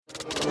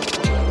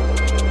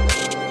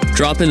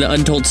Drop in the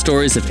untold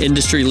stories of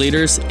industry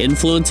leaders,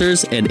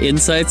 influencers, and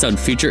insights on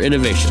future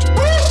innovation.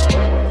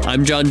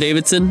 I'm John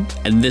Davidson,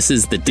 and this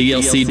is the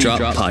DLC Drop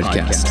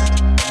Podcast.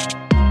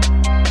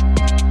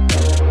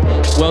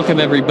 Welcome,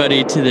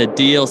 everybody, to the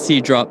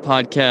DLC Drop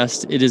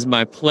Podcast. It is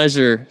my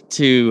pleasure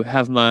to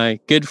have my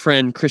good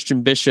friend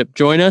Christian Bishop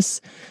join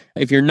us.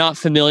 If you're not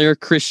familiar,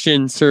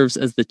 Christian serves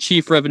as the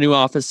Chief Revenue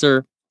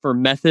Officer for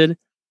Method.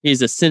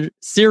 He's a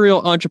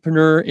serial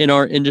entrepreneur in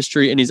our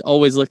industry, and he's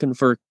always looking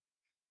for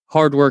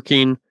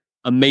hardworking,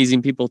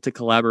 amazing people to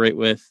collaborate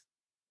with.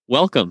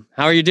 Welcome.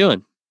 How are you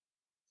doing?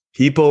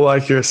 People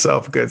like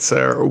yourself, good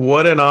sir.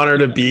 What an honor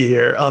to be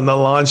here on the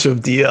launch of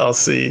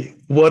DLC.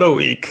 What a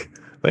week.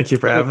 Thank you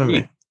for having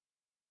me.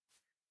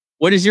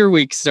 What has your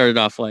week started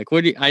off like?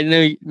 I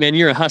know, man,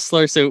 you're a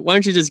hustler, so why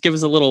don't you just give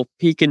us a little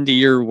peek into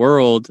your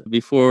world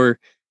before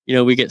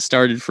we get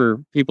started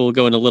for people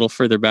going a little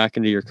further back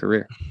into your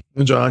career?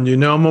 John,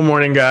 I'm a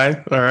morning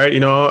guy. All right.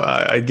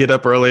 I get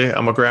up early.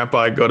 I'm a grandpa.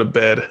 I go to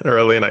bed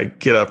early and I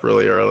get up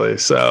really early.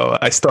 So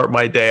I start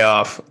my day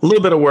off a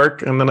little bit of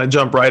work and then I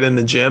jump right in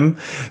the gym.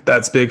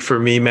 That's big for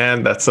me,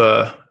 man. That's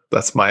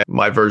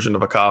my version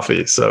of a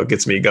coffee. So it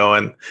gets me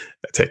going.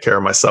 I take care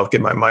of myself,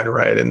 get my mind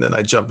right, and then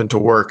I jump into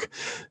work.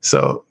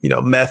 So,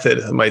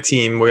 Method, my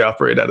team, we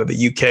operate out of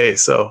the UK.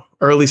 So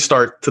early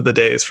start to the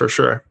days for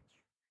sure.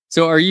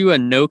 So are you a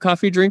no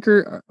coffee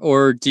drinker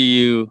or do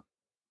you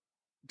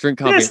drink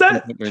coffee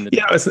during the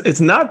day?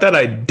 It's not that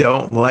I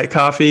don't like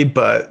coffee,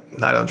 but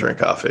I don't drink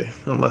coffee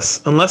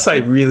unless I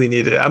really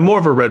need it. I'm more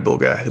of a Red Bull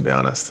guy, to be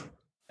honest.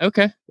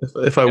 Okay.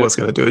 If I was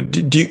going to do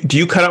it. Do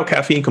you cut out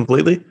caffeine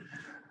completely?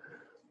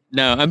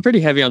 No, I'm pretty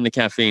heavy on the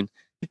caffeine.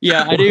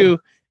 Yeah, I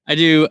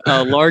do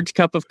a large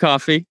cup of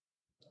coffee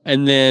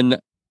and then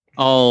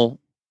I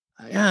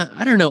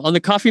don't know. On the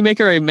coffee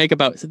maker, I make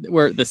about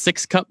the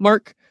 6 cup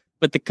mark.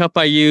 But the cup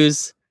I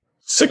use...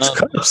 6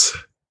 cups?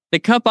 The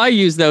cup I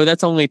use, though,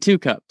 that's only 2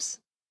 cups.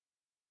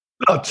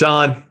 Oh,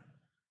 John.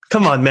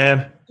 Come on,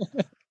 man.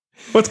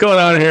 What's going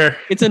on here?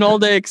 It's an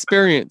all-day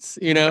experience,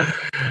 I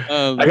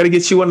got to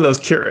get you one of those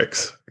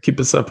Keurigs. Keep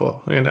it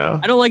simple, I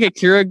don't like a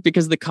Keurig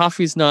because the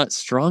coffee's not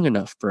strong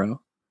enough, bro.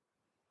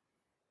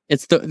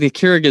 It's the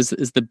Keurig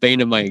is the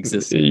bane of my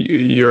existence.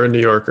 You're a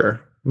New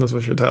Yorker. That's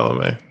what you're telling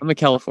me. I'm a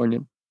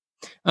Californian.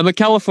 I'm a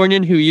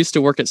Californian who used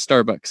to work at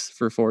Starbucks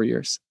for 4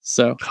 years.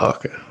 So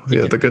okay,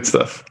 yeah, the good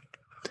stuff.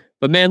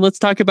 But man, let's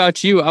talk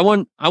about you. I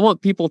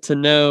want people to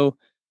know,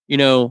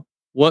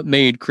 what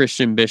made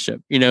Christian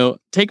Bishop.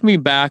 Take me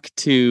back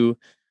to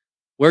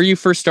where you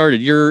first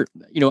started.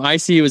 I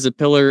see you as a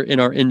pillar in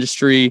our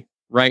industry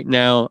right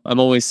now. I'm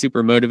always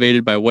super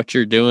motivated by what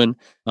you're doing.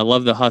 I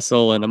love the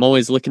hustle, and I'm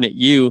always looking at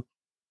you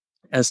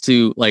as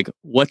to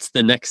what's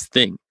the next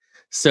thing.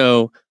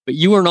 So, but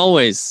you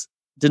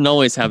didn't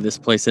always have this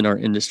place in our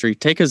industry.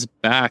 Take us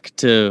back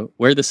to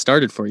where this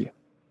started for you.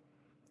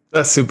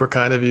 That's super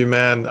kind of you,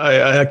 man.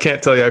 I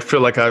can't tell you. I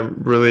feel like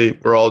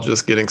we're all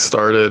just getting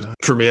started.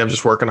 For me, I'm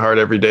just working hard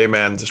every day,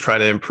 man, just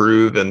trying to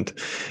improve and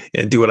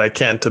do what I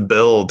can to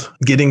build.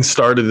 Getting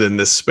started in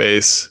this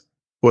space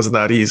was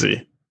not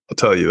easy. I'll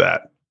tell you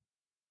that.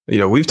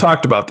 We've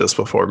talked about this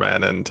before,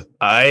 man. And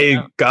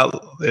I got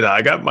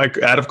my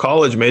out of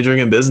college majoring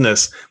in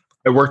business.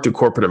 I worked in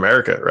corporate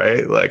America,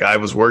 right? I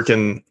was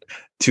working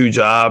 2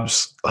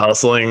 jobs,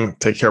 hustling,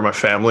 take care of my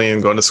family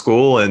and going to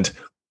school. And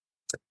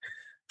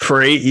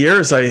for 8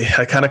 years,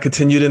 I kind of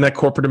continued in that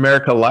corporate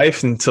America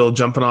life until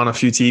jumping on a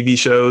few TV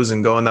shows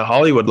and going the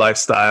Hollywood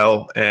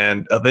lifestyle.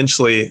 And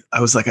eventually I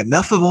was like,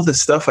 enough of all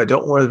this stuff I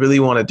don't really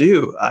want to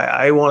do.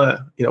 I want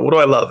to, what do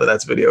I love? And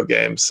that's video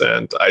games.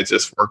 And I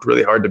just worked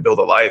really hard to build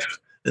a life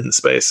in the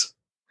space.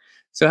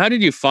 So how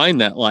did you find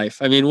that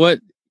life? I mean, a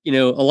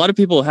lot of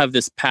people have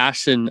this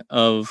passion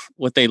of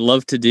what they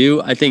love to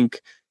do. I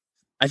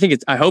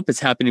hope it's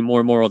happening more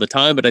and more all the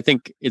time, but I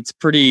think it's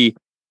pretty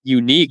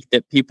unique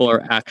that people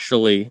are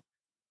actually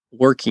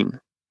working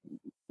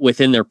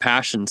within their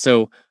passion.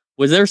 So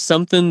was there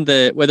something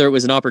that, whether it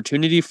was an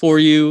opportunity for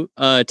you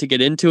to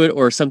get into it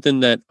or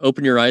something that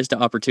opened your eyes to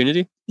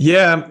opportunity?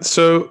 Yeah.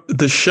 So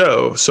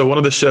one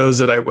of the shows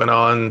that I went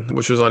on,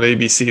 which was on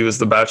ABC, was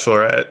The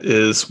Bachelorette,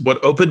 is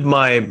what opened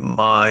my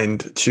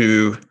mind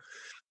to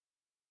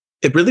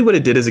it. Really what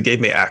it did is it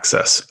gave me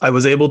access. I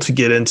was able to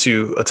get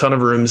into a ton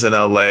of rooms in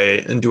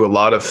LA and do a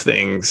lot of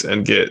things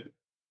and get,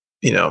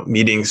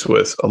 meetings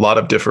with a lot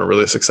of different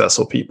really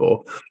successful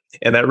people.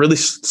 And that really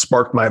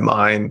sparked my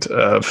mind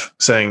of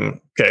saying,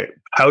 okay,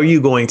 how are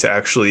you going to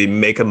actually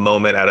make a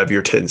moment out of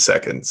your 10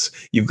 seconds?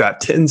 You've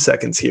got 10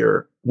 seconds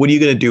here. What are you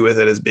going to do with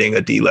it as being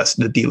a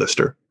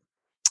D-lister?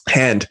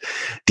 And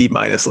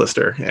D-minus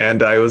lister.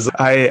 And I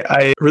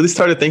really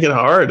started thinking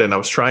hard and I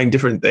was trying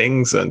different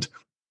things. And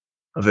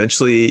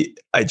eventually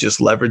I just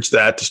leveraged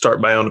that to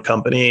start my own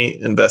company,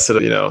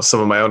 invested, some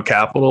of my own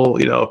capital,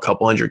 a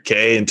couple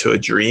 $100K into a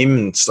dream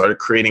and started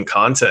creating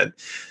content.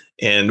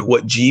 And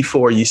what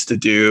G4 used to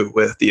do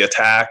with The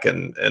Attack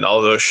and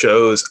all those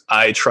shows,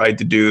 I tried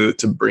to do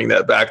to bring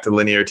that back to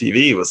linear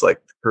TV. It was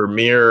like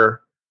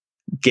premier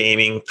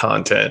gaming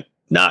content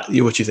Not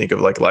what you think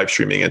of like live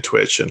streaming and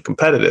Twitch and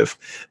competitive,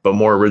 but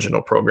more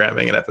original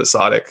programming and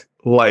episodic,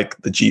 like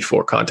the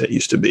G4 content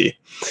used to be.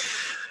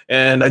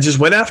 And I just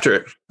went after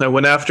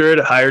it.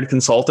 Hired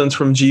consultants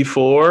from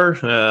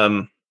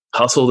G4,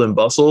 hustled and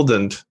bustled,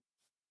 and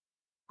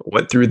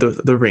went through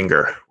the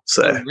ringer.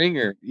 The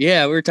ringer.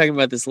 Yeah, we were talking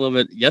about this a little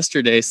bit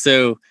yesterday.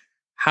 So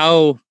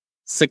how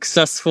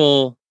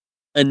successful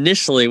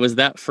initially was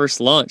that first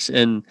launch?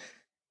 And,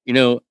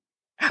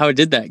 how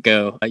did that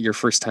go at your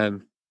first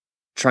time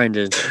trying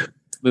to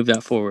move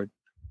that forward?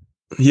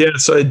 Yeah,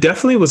 so it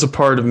definitely was a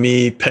part of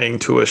me paying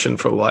tuition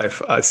for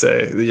life. I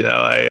say,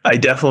 I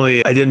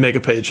didn't make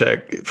a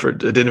paycheck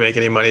didn't make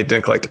any money,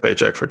 didn't collect a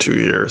paycheck for 2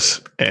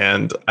 years.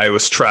 And I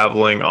was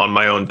traveling on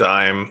my own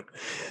dime,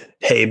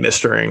 hey,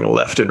 mistering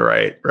left and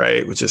right,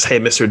 which is, hey,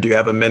 mister, do you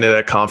have a minute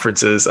at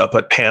conferences, up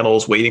at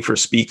panels, waiting for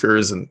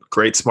speakers and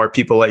great, smart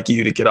people like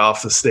you to get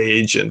off the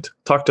stage and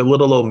talk to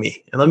little old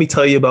me. And let me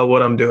tell you about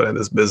what I'm doing in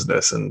this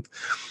business and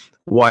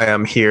why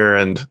I'm here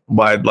and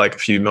why I'd like a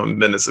few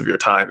minutes of your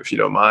time, if you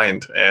don't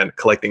mind, and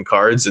collecting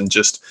cards and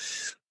just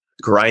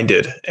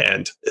grinded.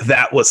 And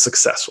that was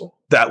successful.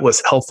 That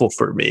was helpful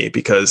for me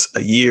because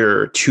a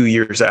year, 2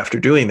 years after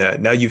doing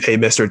that, now you've hey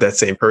mister that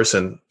same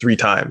person 3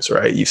 times,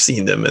 right? You've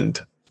seen them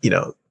and,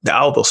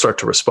 now they'll start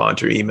to respond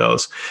to your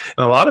emails.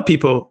 And a lot of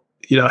people,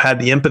 had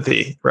the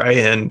empathy, right?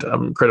 And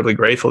I'm incredibly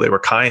grateful. They were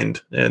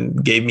kind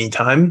and gave me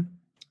time.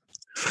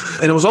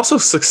 And it was also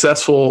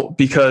successful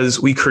because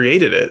we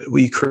created it.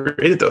 We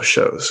created those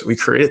shows. We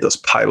created those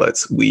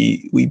pilots.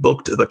 We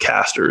booked the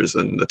casters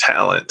and the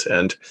talent,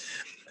 and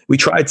we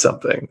tried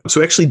something. So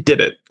we actually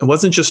did it. It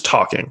wasn't just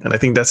talking. And I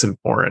think that's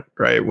important,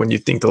 right? When you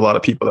think a lot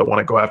of people that want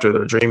to go after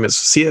their dream is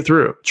see it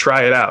through,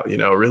 try it out,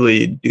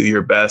 really do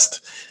your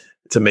best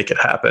to make it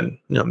happen.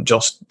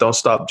 Just don't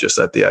stop just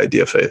at the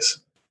idea phase.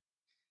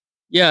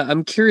 Yeah,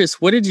 I'm curious,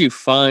 what did you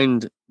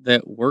find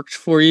that worked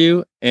for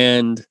you?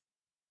 And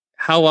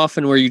how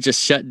often were you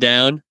just shut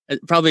down?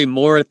 Probably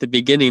more at the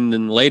beginning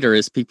than later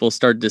as people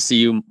started to see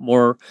you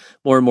more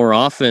and more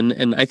often.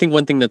 And I think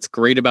one thing that's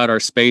great about our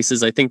space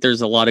is I think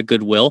there's a lot of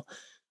goodwill.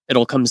 It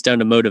all comes down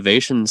to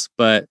motivations.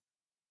 But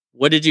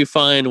what did you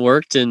find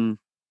worked and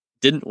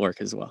didn't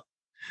work as well?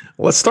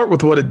 Let's start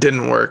with what it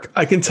didn't work.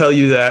 I can tell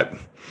you that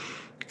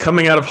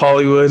coming out of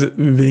Hollywood,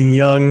 being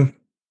young,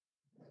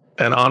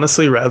 and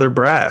honestly rather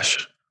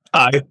brash,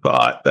 I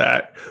thought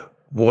that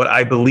what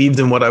I believed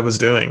in what I was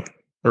doing.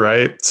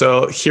 Right.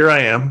 So here I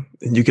am,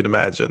 and you can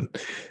imagine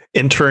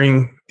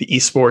entering the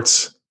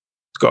esports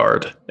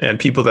guard and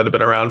people that have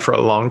been around for a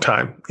long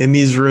time in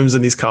these rooms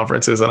and these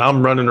conferences. And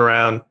I'm running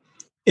around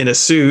in a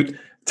suit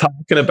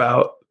talking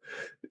about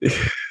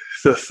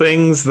the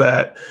things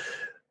that.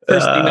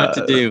 First thing not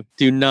to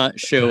do not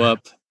show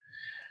up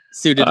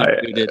suited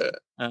and booted.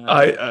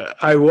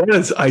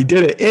 I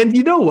did it. And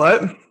you know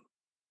what?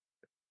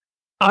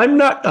 I'm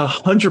not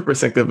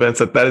 100%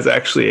 convinced that is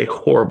actually a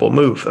horrible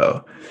move,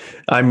 though.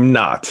 I'm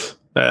not.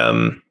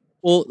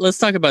 Well, let's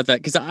talk about that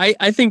because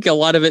I think a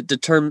lot of it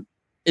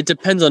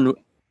depends on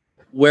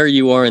where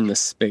you are in the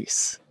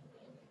space.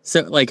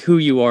 So, like who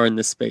you are in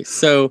the space.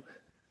 So,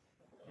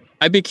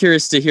 I'd be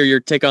curious to hear your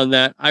take on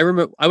that. I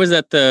remember I was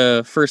at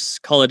the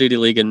first Call of Duty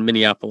League in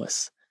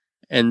Minneapolis,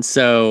 and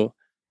so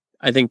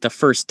I think the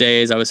first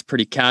days I was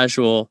pretty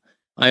casual.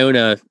 I own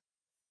a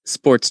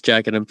sports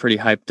jacket I'm pretty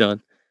hyped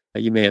on.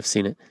 You may have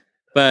seen it.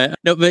 But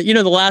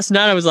the last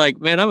night I was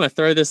like, man, I'm going to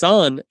throw this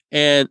on.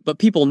 But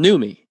people knew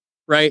me,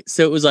 right?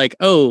 So it was like,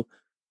 oh,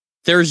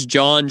 there's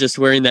John just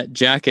wearing that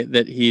jacket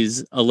that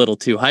he's a little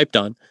too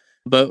hyped on.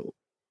 But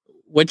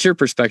what's your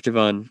perspective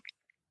on?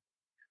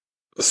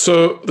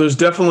 So there's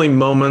definitely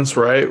moments,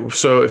 right?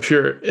 So if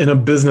you're in a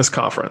business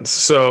conference,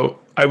 so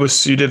I was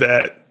suited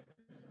at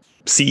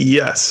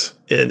CES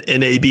and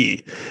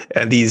NAB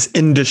and these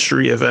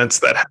industry events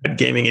that had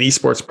gaming and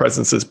esports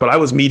presences, but I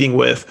was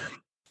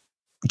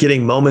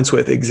getting moments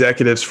with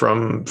executives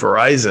from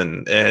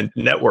Verizon and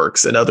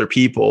networks and other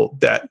people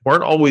that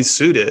weren't always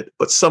suited,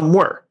 but some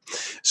were.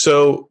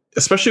 So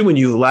especially when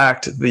you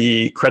lacked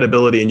the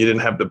credibility and you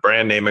didn't have the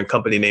brand name and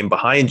company name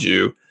behind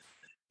you,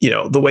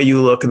 the way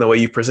you look and the way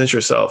you present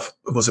yourself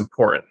was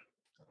important.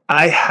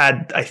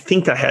 I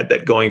think I had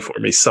that going for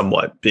me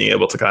somewhat, being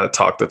able to kind of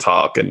talk the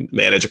talk and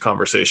manage a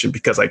conversation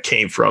because I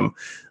came from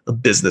a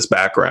business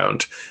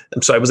background.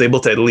 And so I was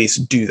able to at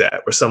least do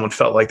that where someone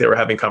felt like they were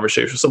having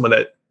conversation with someone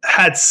that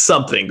had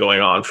something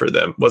going on for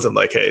them. It wasn't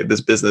like, hey,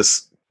 this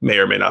business may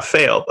or may not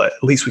fail, but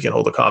at least we can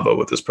hold a convo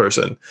with this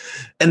person.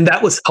 And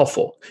that was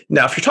helpful.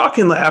 Now, if you're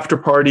talking the after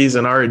parties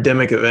and our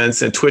endemic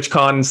events and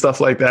TwitchCon and stuff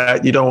like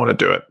that, you don't want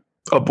to do it.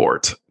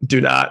 Abort. Do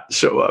not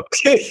show up.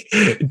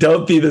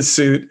 Don't be the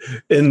suit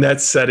in that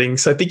setting.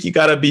 So I think you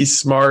got to be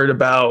smart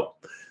about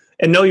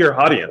and know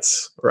your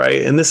audience,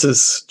 right? And this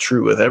is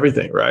true with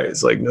everything, right?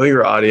 It's like know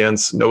your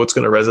audience, know what's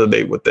going to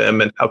resonate with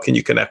them, and how can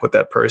you connect with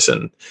that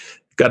person.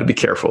 Got to be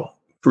careful,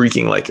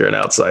 freaking like you're an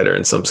outsider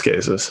in some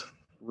cases.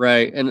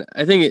 Right, and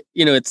I think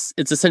it's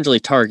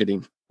essentially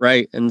targeting,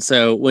 right? And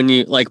so when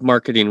you like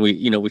marketing,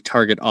 we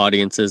target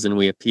audiences and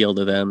we appeal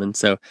to them, and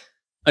so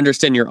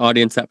understand your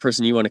audience, that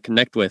person you want to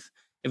connect with.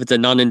 if it's a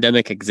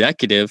non-endemic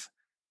executive,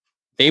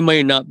 they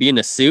might not be in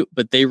a suit,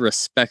 but they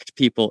respect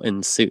people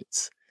in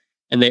suits.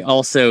 And they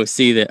also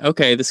see that,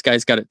 okay, this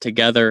guy's got it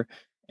together.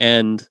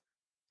 And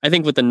I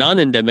think with the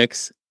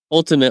non-endemics,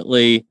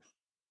 ultimately,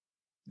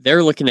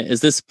 they're looking at,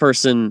 is this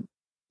person,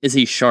 is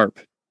he sharp?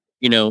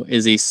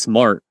 Is he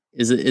smart?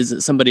 Is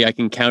it somebody I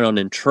can count on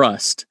and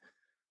trust?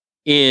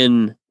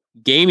 In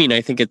gaming,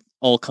 I think it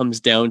all comes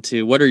down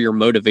to, what are your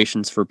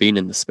motivations for being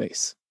in the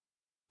space?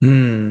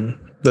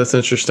 That's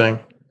interesting.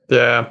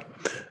 Yeah,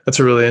 that's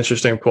a really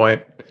interesting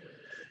point.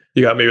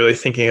 You got me really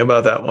thinking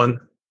about that one.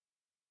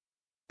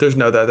 There's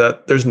no doubt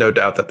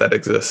that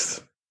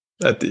exists.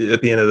 At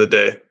the end of the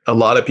day, a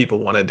lot of people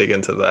want to dig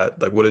into that.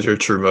 Like, what is your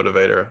true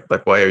motivator?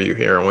 Like, why are you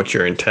here, and what's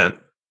your intent?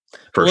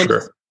 For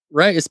sure.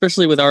 Right.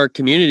 Especially with our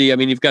community. I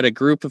mean, you've got a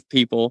group of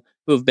people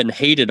who have been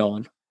hated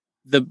on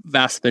the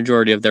vast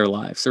majority of their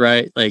lives,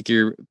 right? Like,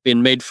 you're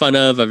being made fun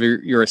of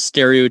you're a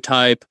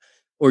stereotype,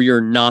 or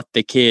you're not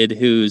the kid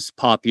who's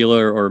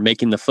popular or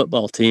making the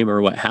football team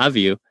or what have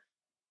you.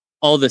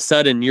 All of a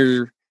sudden,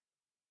 you're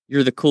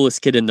the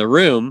coolest kid in the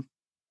room.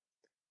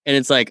 And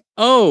it's like,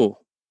 oh,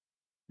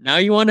 now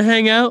you want to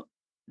hang out?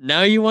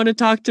 Now you want to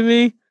talk to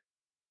me?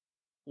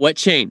 What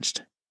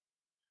changed?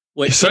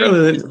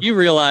 You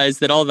realize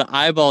that all the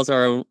eyeballs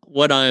are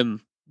what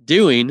I'm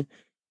doing,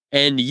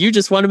 and you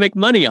just want to make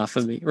money off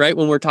of me, right?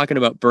 When we're talking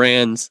about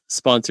brands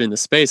sponsoring the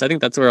space, I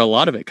think that's where a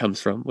lot of it comes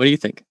from. What do you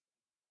think?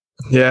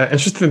 Yeah,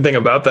 interesting thing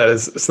about that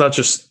is it's not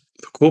just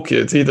the cool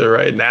kids either,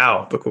 right?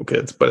 Now, the cool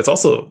kids, but it's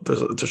also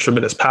there's a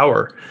tremendous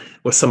power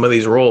with some of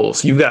these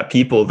roles. You've got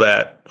people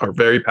that are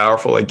very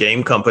powerful at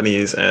game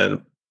companies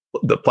and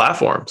the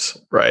platforms,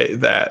 right?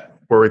 That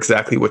were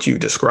exactly what you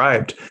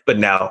described, but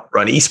now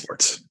run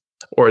esports,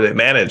 or they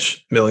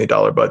manage $1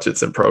 million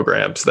budgets and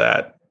programs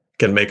that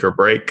can make or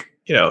break,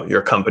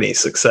 your company's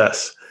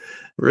success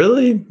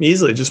really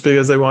easily, just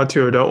because they want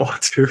to or don't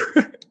want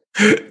to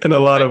in a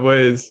lot of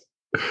ways.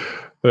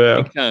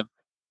 Yeah.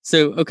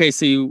 So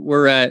you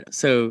were at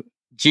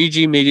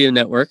GG Media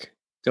Network.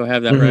 Do I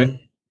have that right?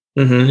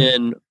 Mm-hmm. And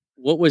then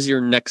what was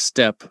your next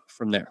step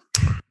from there?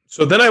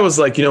 So then I was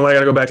like, I got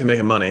to go back to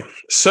making money.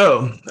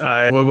 So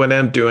what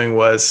I'm doing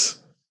was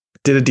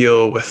did a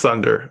deal with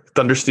Thunder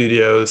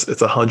Studios.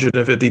 It's a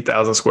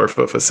 150,000 square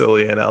foot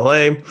facility in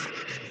LA.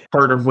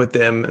 Partnered with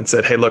them and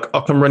said, hey, look,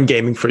 I'll come run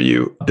gaming for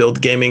you.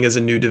 Build gaming as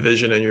a new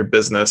division in your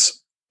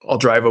business. I'll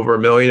drive over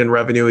 $1 million in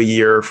revenue a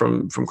year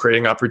from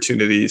creating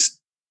opportunities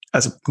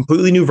as a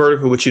completely new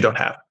vertical, which you don't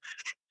have.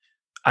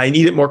 I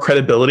needed more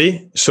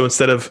credibility. So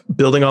instead of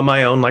building on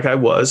my own like I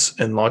was,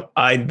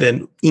 I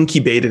then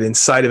incubated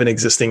inside of an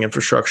existing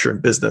infrastructure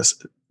and business.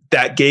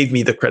 That gave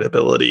me the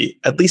credibility,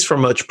 at least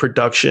from a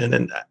production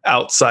and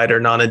outsider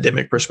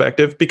non-endemic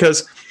perspective,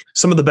 because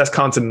some of the best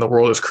content in the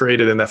world is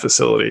created in that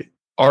facility.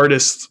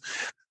 Artists,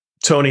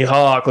 Tony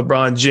Hawk,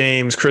 LeBron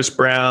James, Chris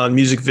Brown,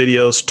 music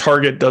videos,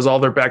 Target does all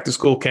their back to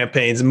school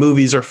campaigns,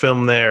 movies are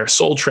filmed there,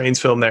 Soul Train's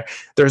filmed there.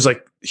 There's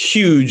like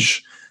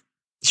huge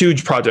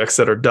projects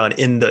that are done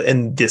in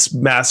this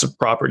massive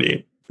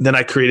property. Then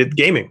I created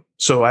gaming.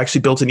 So I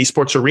actually built an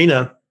esports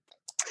arena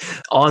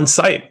on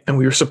site, and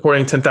we were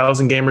supporting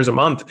 10,000 gamers a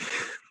month.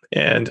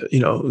 And,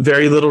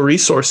 very little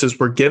resources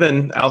were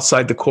given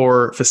outside the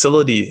core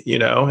facility,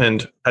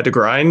 and had to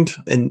grind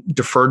and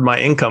deferred my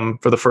income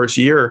for the first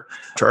year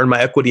to earn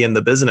my equity in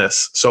the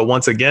business. So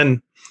once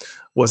again,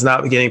 was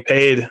not getting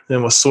paid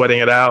and was sweating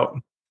it out.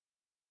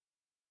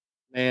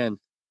 Man,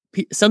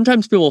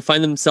 sometimes people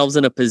find themselves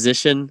in a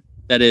position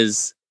that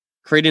is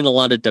creating a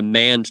lot of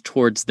demand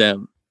towards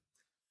them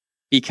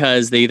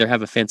because they either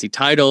have a fancy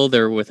title,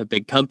 they're with a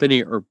big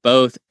company, or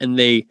both, and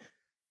they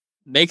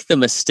make the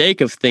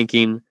mistake of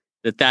thinking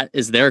that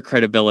is their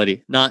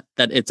credibility, not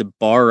that it's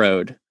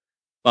borrowed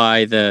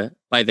by the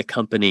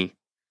company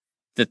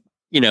that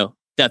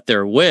that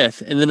they're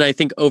with. And then I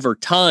think over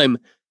time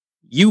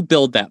you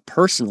build that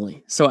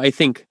personally. So I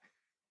think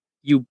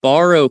you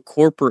borrow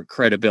corporate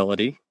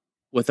credibility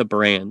with a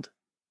brand,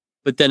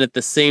 but then at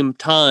the same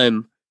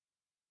time,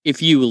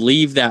 if you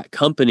leave that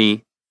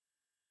company,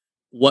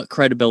 what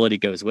credibility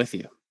goes with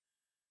you?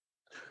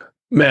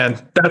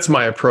 Man, that's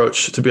my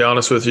approach, to be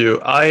honest with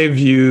you. I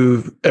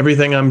view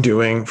everything I'm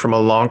doing from a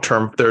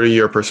long-term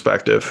 30-year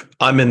perspective.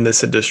 I'm in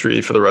this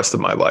industry for the rest of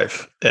my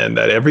life, and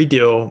that every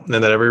deal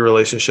and that every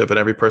relationship and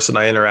every person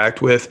I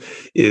interact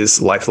with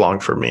is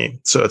lifelong for me.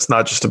 So it's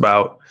not just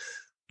about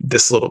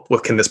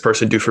what can this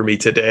person do for me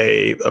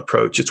today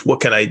approach. It's what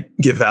can I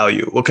give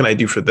value? What can I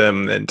do for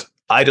them? And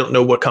I don't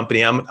know what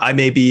company I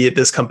may be at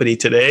this company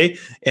today,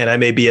 and I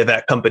may be at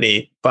that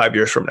company 5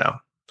 years from now.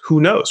 Who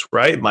knows,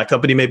 right? My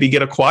company maybe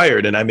get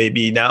acquired and I may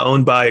be now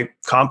owned by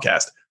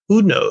Comcast.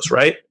 Who knows,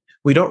 right?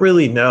 We don't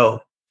really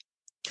know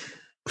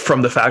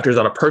from the factors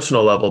on a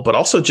personal level, but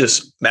also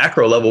just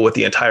macro level with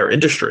the entire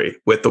industry,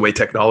 with the way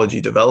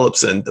technology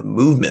develops and the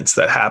movements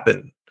that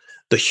happen,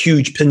 the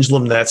huge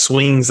pendulum that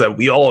swings that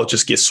we all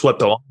just get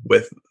swept along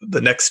with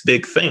the next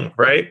big thing,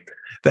 right?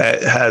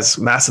 That has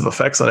massive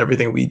effects on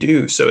everything we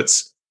do. So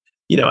it's,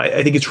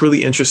 I think it's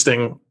really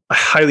interesting I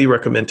highly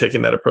recommend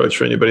taking that approach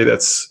for anybody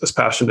that's as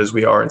passionate as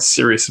we are and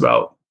serious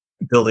about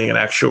building an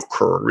actual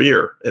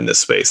career in this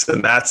space.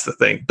 And that's the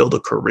thing, build a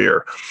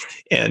career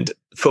and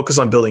focus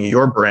on building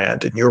your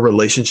brand and your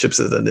relationships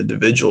as an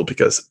individual,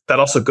 because that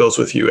also goes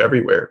with you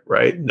everywhere,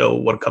 right? No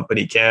one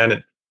company can.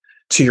 And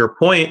to your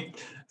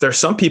point, there's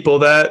some people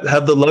that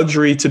have the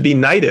luxury to be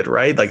knighted,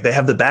 right? Like they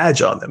have the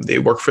badge on them. They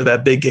work for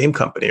that big game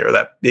company or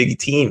that big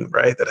team,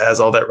 right? That has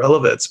all that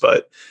relevance.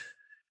 But,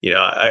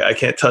 I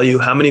can't tell you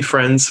how many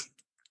friends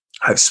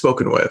I've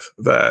spoken with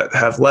that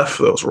have left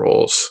those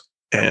roles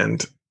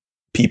and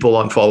people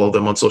unfollow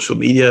them on social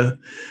media.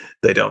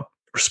 They don't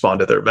respond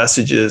to their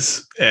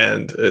messages,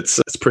 and it's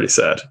pretty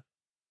sad.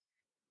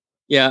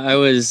 Yeah, I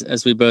was,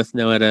 as we both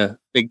know, at a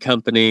big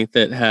company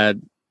that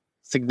had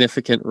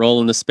significant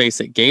role in the space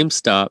at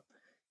GameStop.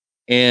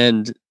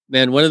 And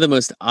man, one of the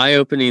most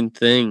eye-opening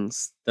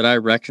things that I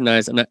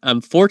recognized, and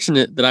I'm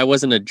fortunate that I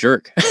wasn't a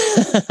jerk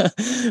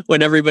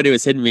when everybody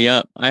was hitting me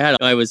up.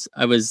 I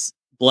was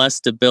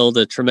blessed to build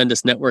a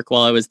tremendous network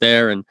while I was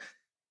there, and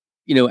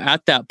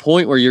at that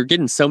point where you're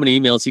getting so many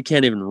emails, you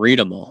can't even read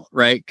them all,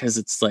 right? Because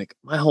it's like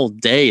my whole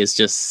day is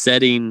just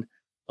setting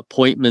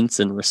appointments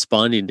and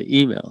responding to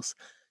emails.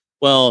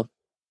 Well,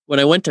 when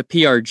I went to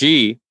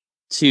PRG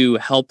to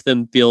help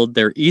them build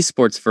their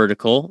esports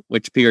vertical,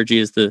 which PRG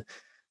is the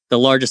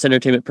largest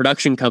entertainment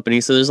production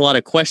company. So there's a lot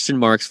of question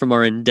marks from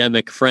our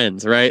endemic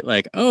friends, right?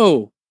 Like,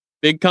 oh,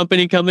 big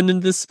company coming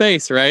into this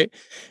space, right?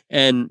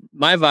 And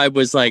my vibe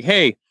was like,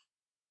 hey,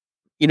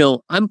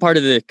 I'm part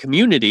of the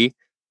community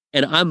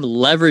and I'm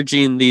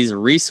leveraging these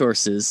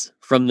resources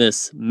from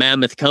this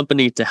mammoth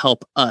company to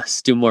help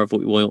us do more of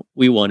what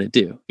we want to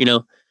do,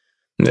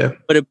 Yeah.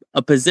 But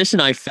a position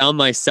I found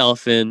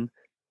myself in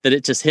that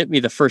it just hit me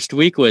the first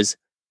week was,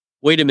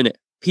 wait a minute,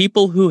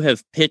 people who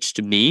have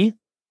pitched me,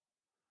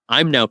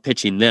 I'm now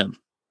pitching them.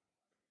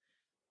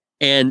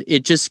 And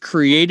it just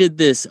created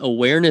this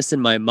awareness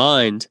in my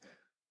mind.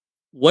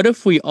 What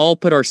if we all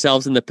put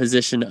ourselves in the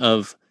position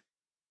of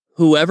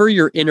whoever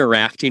you're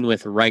interacting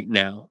with right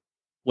now,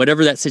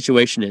 whatever that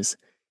situation is,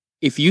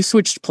 if you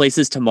switched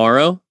places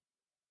tomorrow,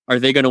 are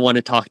they going to want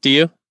to talk to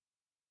you?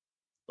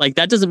 Like,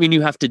 that doesn't mean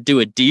you have to do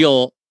a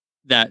deal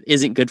that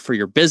isn't good for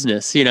your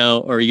business,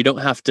 or you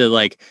don't have to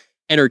like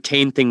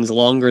entertain things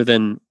longer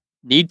than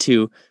need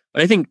to.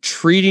 But I think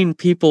treating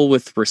people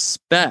with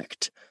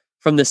respect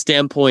from the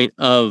standpoint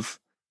of,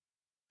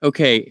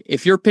 okay,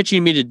 if you're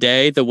pitching me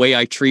today the way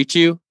I treat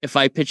you, if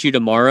I pitch you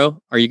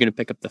tomorrow, are you going to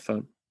pick up the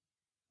phone?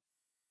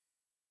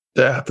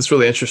 Yeah, that's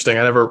really interesting.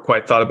 I never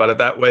quite thought about it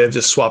that way of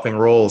just swapping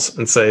roles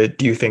and say,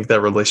 do you think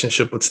that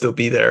relationship would still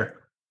be there?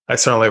 I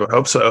certainly would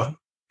hope so.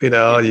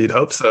 You'd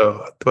hope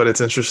so, but it's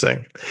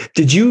interesting.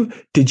 Did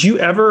you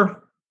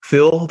ever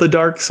feel the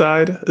dark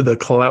side, the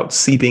clout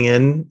seeping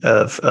in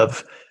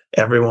of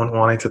everyone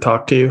wanting to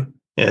talk to you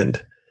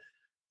and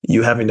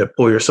you having to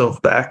pull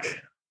yourself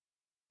back?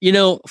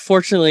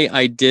 Fortunately,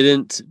 I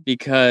didn't,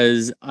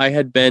 because I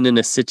had been in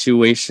a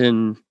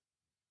situation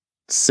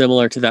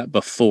similar to that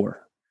before.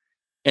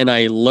 And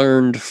I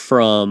learned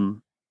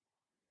from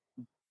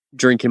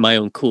drinking my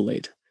own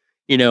Kool-Aid.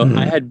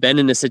 I had been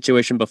in a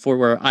situation before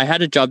where I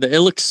had a job that it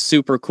looked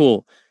super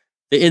cool.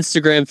 The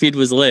Instagram feed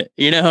was lit,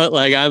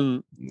 like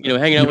I'm,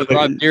 hanging out with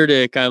Rob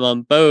Dyrdek. I'm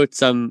on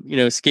boats. I'm,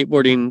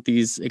 skateboarding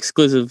these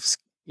exclusive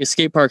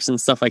skate parks and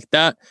stuff like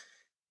that.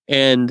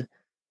 And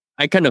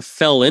I kind of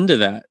fell into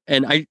that.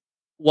 And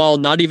while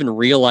not even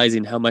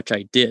realizing how much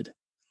I did.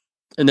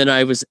 And then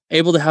I was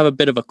able to have a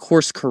bit of a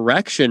course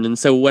correction. And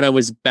so when I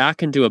was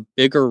back into a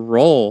bigger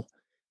role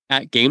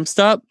at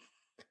GameStop,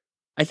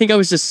 I think I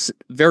was just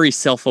very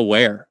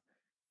self-aware.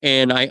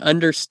 And I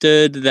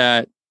understood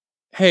that,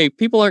 hey,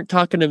 people aren't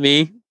talking to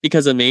me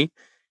because of me.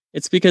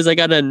 It's because I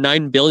got a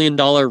 $9 billion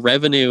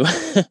revenue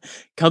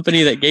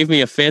company that gave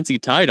me a fancy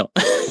title,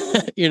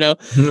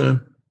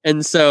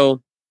 And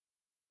so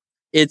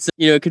it's,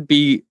 it could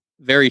be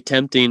very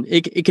tempting.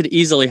 It could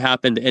easily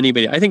happen to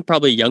anybody. I think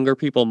probably younger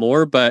people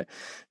more, but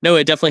no,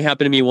 it definitely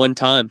happened to me one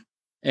time.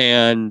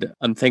 And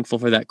I'm thankful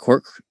for that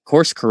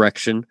course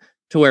correction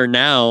to where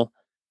now,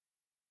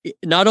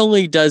 not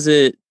only does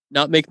it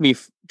not make me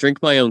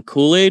drink my own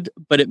Kool-Aid,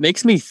 but it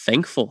makes me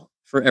thankful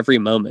for every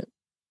moment.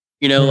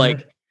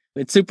 Like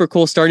it's super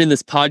cool starting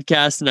this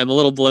podcast, and I'm a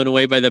little blown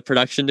away by the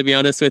production, to be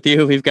honest with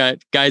you. We've got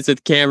guys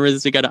with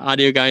cameras. We got an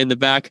audio guy in the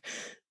back.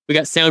 We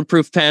got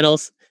soundproof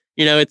panels.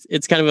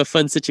 It's kind of a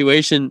fun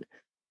situation.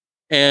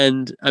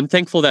 And I'm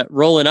thankful that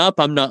rolling up,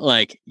 I'm not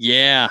like,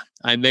 yeah,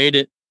 I made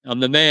it, I'm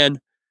the man.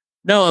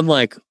 No, I'm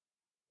like,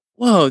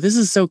 whoa, this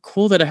is so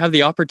cool that I have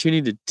the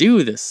opportunity to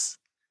do this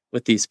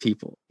with these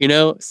people,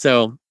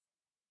 So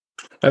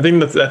I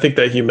think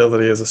that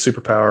humility is a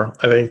superpower.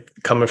 I think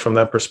coming from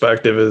that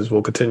perspective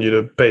will continue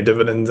to pay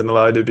dividends and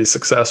allow you to be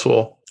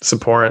successful. It's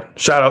important.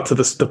 Shout out to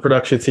the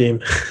production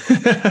team.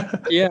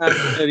 Yeah,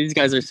 these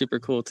guys are super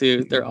cool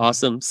too. They're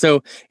awesome.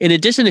 So in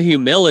addition to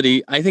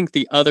humility, I think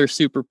the other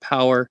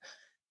superpower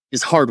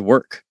is hard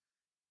work.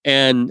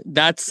 And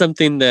that's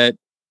something that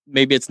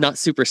maybe it's not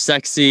super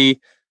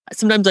sexy,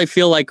 sometimes I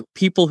feel like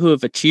people who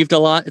have achieved a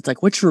lot, it's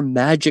like, what's your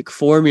magic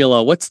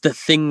formula? What's the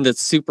thing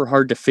that's super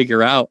hard to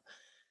figure out?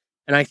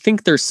 And I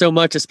think there's so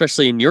much,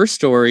 especially in your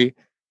story,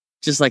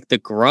 just like the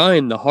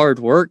grind, the hard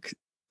work,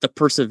 the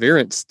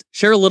perseverance.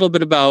 Share a little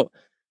bit about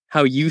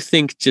how you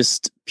think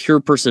just pure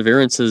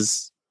perseverance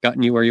has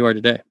gotten you where you are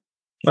today.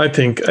 I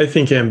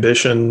think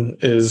ambition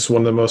is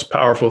one of the most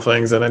powerful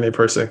things that any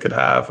person could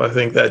have. I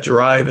think that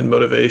drive and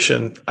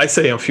motivation, I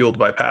say I'm fueled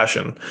by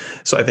passion.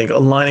 So I think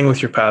aligning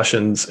with your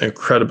passion's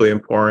incredibly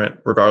important,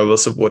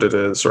 regardless of what it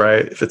is,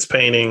 right? If it's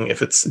painting,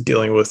 if it's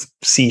dealing with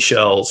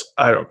seashells,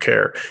 I don't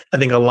care. I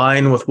think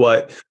align with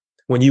what,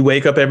 when you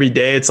wake up every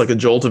day, it's like a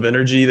jolt of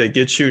energy that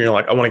gets you and you're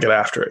like, I want to get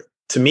after it.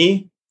 To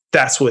me,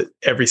 that's what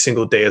every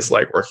single day is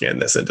like working in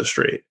this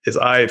industry. Is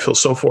I feel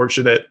so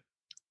fortunate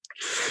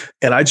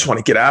and I just want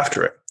to get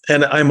after it.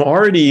 And I'm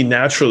already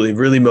naturally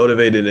really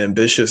motivated and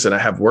ambitious and I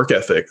have work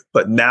ethic,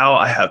 but now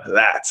I have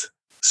that.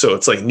 So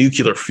it's like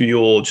nuclear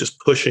fuel just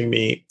pushing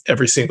me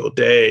every single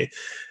day.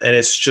 And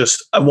it's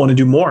just, I want to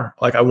do more.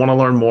 Like I want to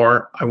learn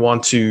more. I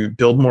want to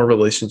build more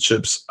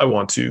relationships. I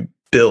want to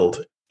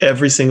build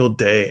every single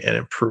day and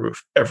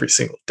improve every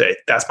single day.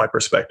 That's my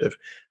perspective.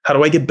 How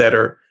do I get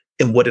better?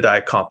 And what did I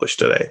accomplish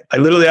today? I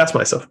literally asked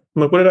myself,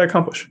 I'm like, what did I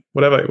accomplish?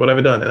 What have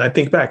I done? And I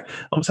think back,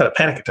 I almost had a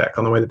panic attack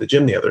on the way to the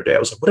gym the other day. I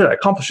was like, what did I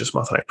accomplish this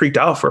month? And I freaked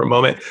out for a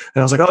moment.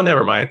 And I was like, oh,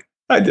 never mind.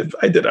 I did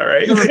all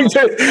right.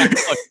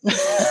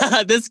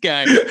 This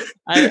guy.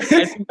 I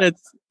think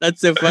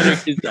that's so funny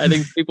because I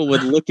think people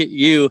would look at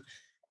you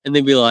and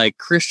they'd be like,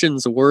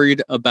 Christian's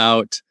worried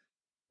about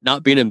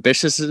not being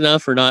ambitious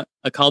enough or not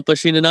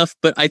accomplishing enough.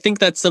 But I think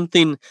that's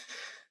something,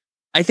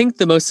 I think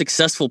the most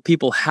successful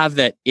people have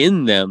that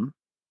in them.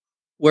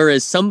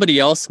 Whereas somebody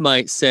else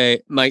might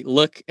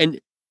look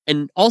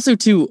and also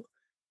too,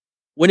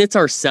 when it's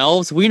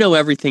ourselves, we know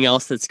everything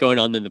else that's going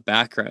on in the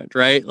background,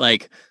 right?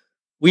 Like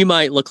we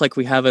might look like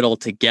we have it all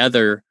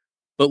together,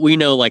 but we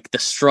know like the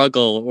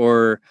struggle,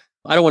 or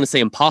I don't want to say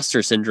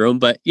imposter syndrome,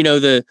 but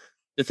the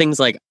things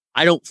like,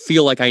 I don't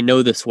feel like I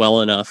know this well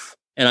enough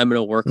and I'm going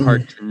to work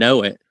hard to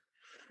know it.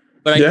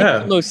 But I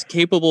think the most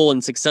capable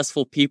and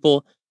successful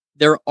people,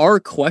 there are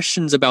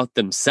questions about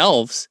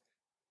themselves,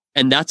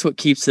 and that's what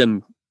keeps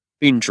them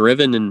being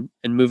driven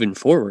and moving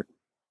forward.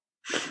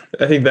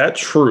 I think that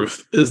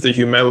truth is the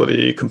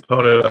humility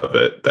component of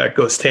it that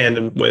goes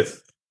tandem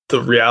with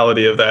the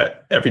reality of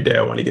that every day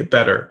I want to get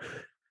better.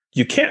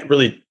 You can't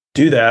really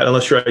do that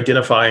unless you're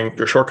identifying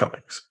your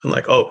shortcomings and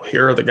like, oh,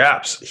 here are the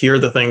gaps. Here are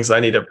the things I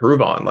need to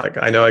improve on. Like,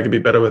 I know I could be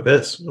better with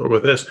this or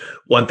with this.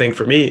 One thing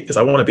for me is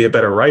I want to be a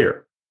better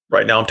writer.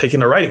 Right now I'm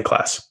taking a writing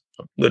class.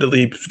 I'm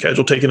literally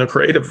scheduled taking a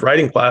creative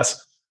writing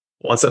class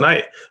once a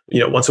night,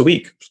 once a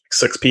week,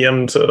 6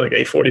 p.m. to like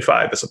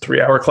 8:45. It's a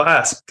 3-hour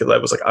class because I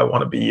was like, I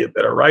want to be a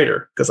better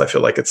writer because I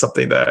feel like it's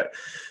something that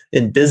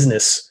in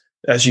business,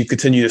 as you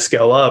continue to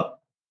scale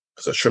up,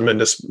 is a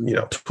tremendous,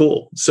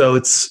 tool. So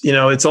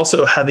it's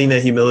also having the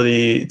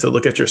humility to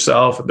look at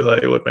yourself and be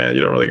like, look, man,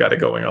 you don't really got it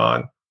going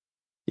on.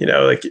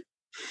 Like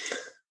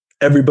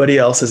everybody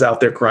else is out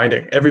there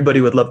grinding.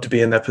 Everybody would love to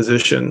be in that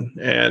position.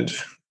 And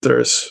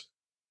there's,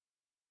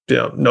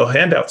 no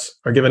handouts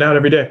are given out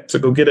every day. So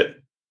go get it.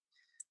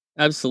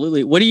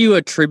 Absolutely. What do you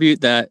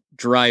attribute that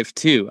drive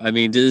to? I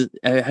mean,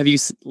 have you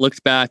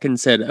looked back and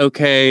said,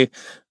 okay,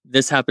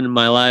 this happened in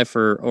my life,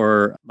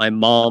 or my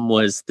mom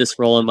was this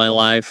role in my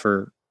life,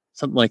 or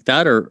something like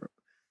that? Or,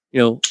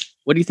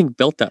 what do you think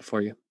built that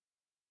for you?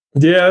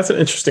 Yeah, that's an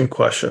interesting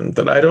question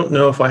that I don't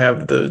know if I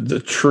have the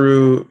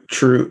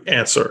true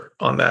answer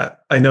on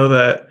that. I know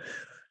that,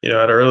 at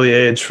an early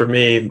age for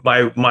me,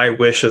 my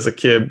wish as a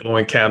kid,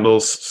 blowing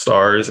candles,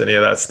 stars, any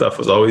of that stuff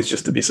was always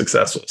just to be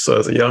successful. So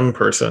as a young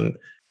person,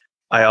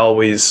 I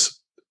always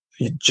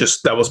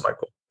that was my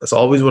goal. That's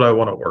always what I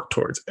want to work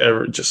towards. I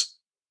just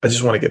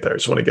want to get there. I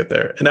just want to get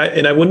there. And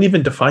I wouldn't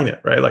even define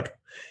it, right? Like, it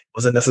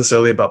wasn't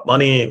necessarily about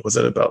money. It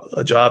wasn't about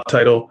a job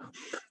title.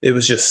 It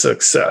was just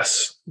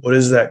success. What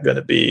is that going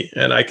to be?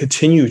 And I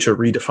continue to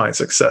redefine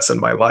success in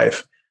my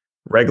life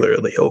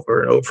regularly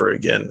over and over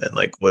again. And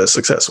like, what is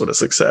success? What is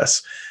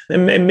success?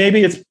 And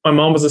maybe it's my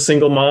mom was a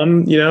single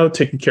mom,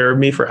 taking care of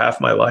me for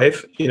half my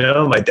life.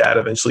 My dad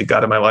eventually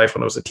got in my life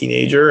when I was a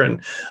teenager,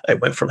 and I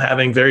went from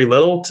having very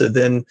little to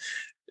then,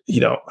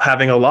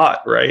 having a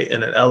lot, right?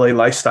 In an LA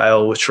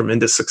lifestyle with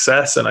tremendous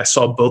success. And I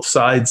saw both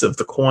sides of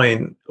the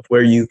coin of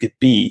where you could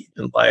be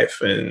in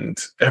life. And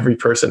every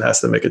person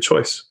has to make a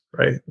choice,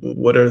 right?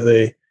 What are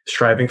they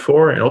striving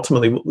for? And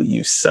ultimately, what will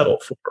you settle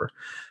for?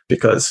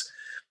 Because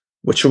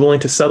what you're willing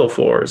to settle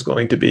for is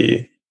going to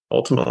be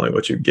ultimately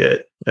what you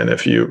get. And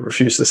if you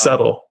refuse to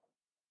settle,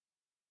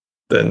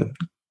 then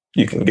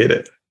you can get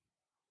it.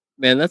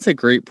 Man, that's a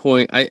great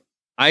point.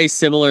 I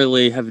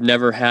similarly have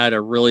never had a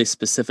really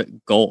specific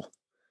goal.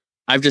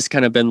 I've just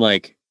kind of been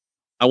like,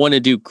 I want to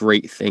do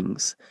great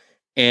things.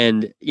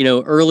 And,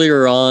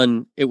 earlier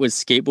on it was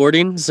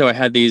skateboarding. So I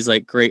had these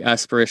like great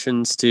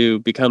aspirations to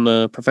become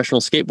a professional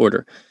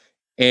skateboarder.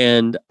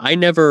 And I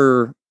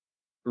never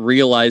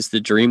realized the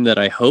dream that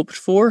I hoped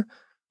for.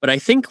 But I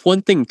think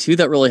one thing too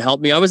that really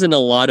helped me, I was in a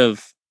lot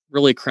of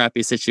really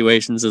crappy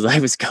situations as I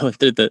was going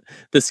through the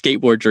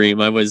skateboard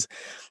dream. I was,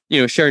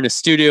 sharing a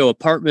studio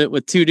apartment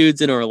with two dudes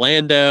in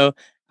Orlando.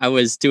 I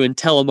was doing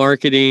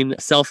telemarketing,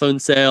 cell phone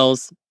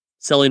sales,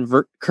 selling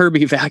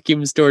Kirby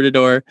vacuums door to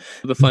door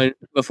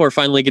before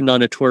finally getting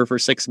on a tour for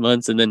 6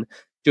 months and then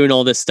doing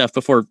all this stuff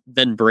before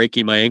then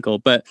breaking my ankle.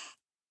 But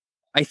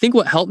I think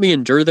what helped me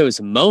endure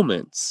those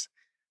moments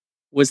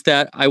was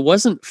that I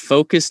wasn't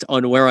focused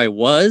on where I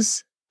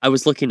was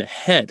looking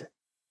ahead.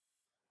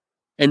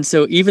 And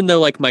so even though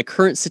like my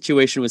current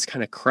situation was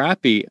kind of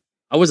crappy,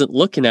 I wasn't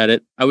looking at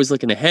it. I was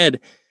looking ahead.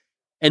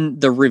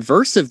 And the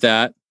reverse of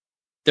that,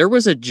 there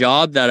was a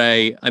job that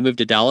I moved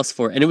to Dallas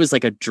for, and it was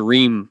like a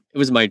dream. It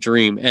was my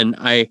dream. And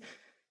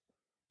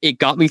it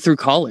got me through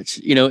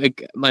college.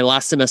 My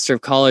last semester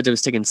of college, I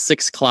was taking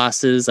 6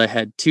 classes. I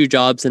had 2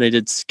 jobs and I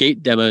did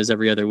skate demos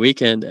every other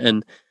weekend.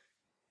 And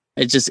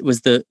it was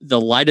the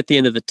light at the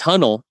end of the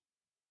tunnel.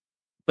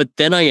 But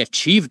then I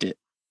achieved it.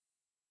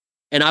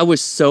 And I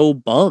was so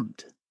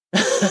bummed.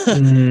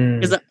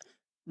 Because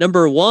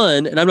number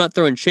one, and I'm not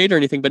throwing shade or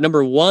anything, but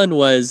number one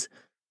was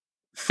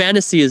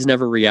fantasy is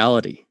never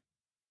reality,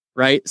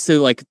 right?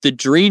 So like the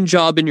dream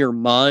job in your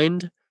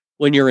mind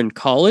when you're in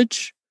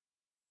college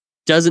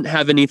doesn't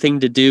have anything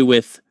to do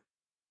with,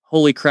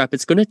 holy crap,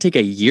 it's going to take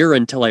a year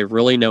until I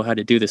really know how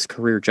to do this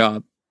career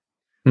job.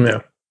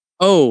 Yeah.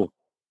 Oh,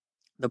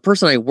 the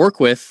person I work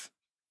with,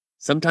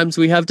 sometimes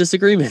we have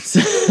disagreements,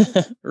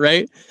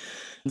 right?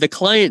 The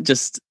client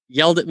just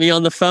yelled at me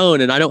on the phone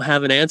and I don't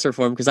have an answer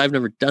for him because I've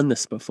never done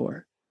this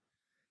before.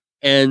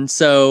 And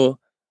so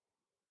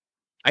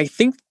I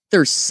think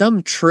there's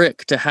some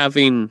trick to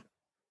having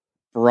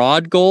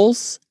broad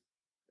goals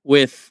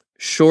with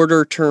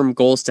shorter term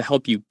goals to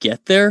help you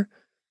get there.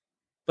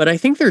 But I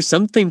think there's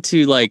something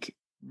to like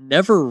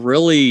never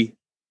really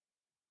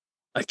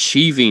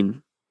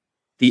achieving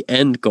the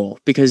end goal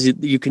because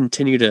you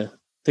continue to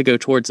go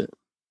towards it.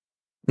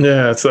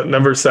 Yeah, it's that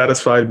never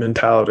satisfied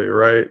mentality,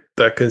 right?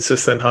 That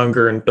consistent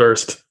hunger and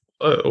thirst,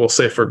 we'll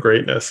say, for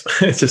greatness.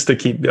 It's just to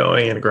keep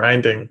going and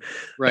grinding,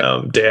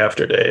 right. Day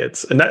after day.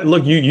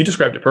 Look, you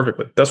described it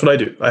perfectly. That's what I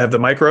do. I have the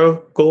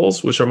micro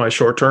goals, which are my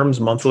short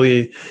terms,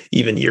 monthly,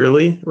 even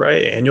yearly,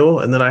 right? Annual.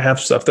 And then I have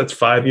stuff that's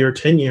 5-year,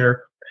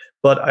 10-year,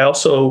 but I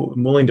also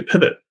am willing to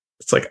pivot.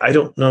 It's like, I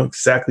don't know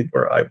exactly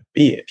where I'd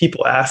be.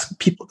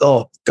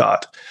 Oh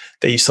God,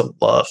 they used to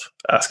love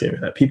asking me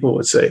that. People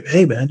would say,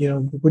 hey man,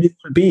 where do you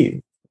want to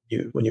be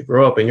when you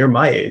grow up and you're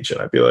my age?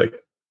 And I'd be like,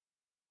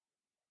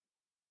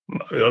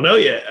 I don't know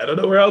yet. I don't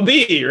know where I'll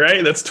be,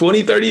 right? That's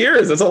 20, 30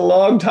 years. That's a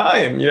long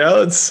time.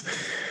 It's,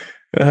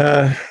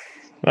 I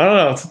don't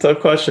know. It's a tough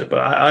question, but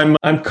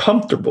I'm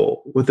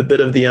comfortable with a bit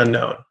of the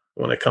unknown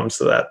when it comes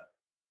to that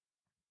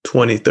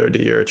 20,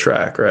 30 year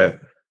track, right?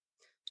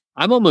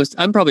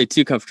 I'm probably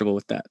too comfortable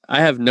with that. I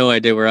have no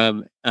idea where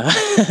I'm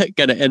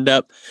going to end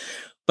up.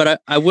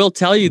 But I will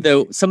tell you,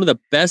 though, some of the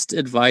best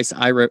advice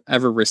I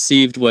ever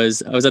received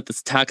was I was at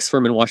this tax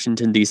firm in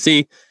Washington,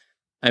 D.C.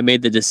 I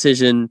made the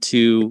decision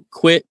to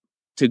quit,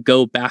 to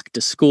go back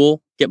to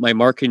school, get my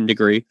marketing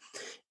degree.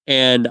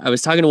 And I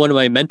was talking to one of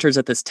my mentors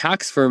at this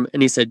tax firm,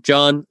 and he said,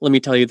 John, let me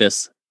tell you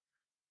this.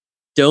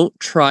 Don't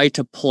try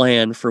to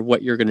plan for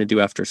what you're going to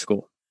do after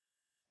school.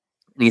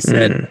 And he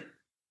said,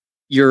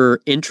 your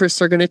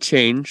interests are going to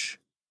change.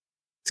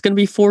 It's going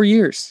to be 4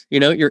 years.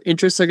 Your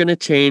interests are going to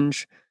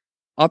change.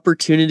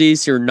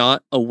 Opportunities you're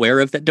not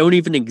aware of that don't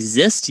even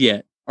exist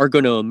yet are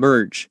going to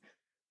emerge.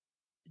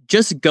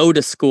 Just go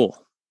to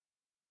school.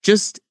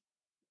 Just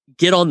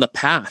get on the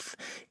path.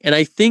 And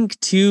I think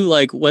too,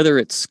 like whether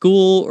it's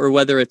school or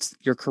whether it's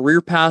your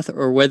career path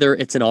or whether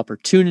it's an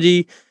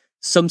opportunity,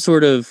 some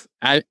sort of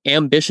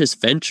ambitious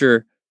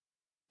venture,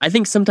 I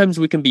think sometimes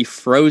we can be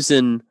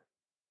frozen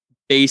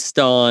based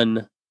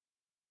on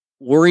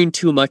worrying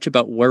too much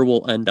about where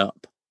we'll end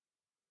up.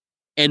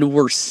 And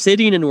we're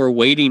sitting and we're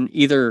waiting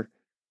either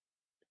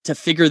to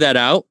figure that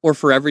out or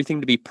for everything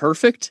to be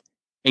perfect.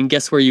 And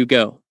guess where you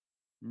go?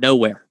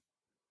 Nowhere.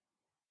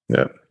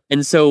 Yeah.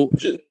 And so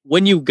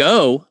when you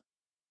go,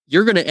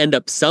 you're going to end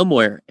up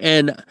somewhere.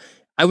 And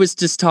I was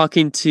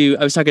talking to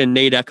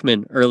Nate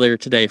Eckman earlier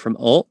today from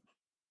Alt.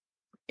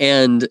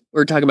 And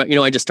we're talking about,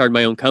 I just started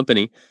my own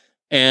company.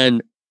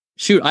 And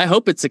shoot, I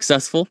hope it's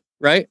successful,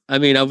 right? I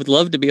mean, I would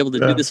love to be able to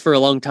do this for a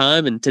long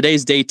time. And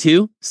today's day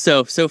 2.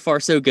 So far,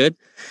 so good.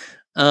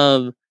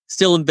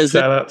 Still in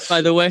business,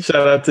 by the way.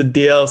 Shout out to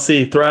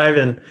DLC,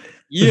 thriving.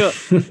 Yeah,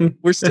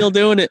 we're still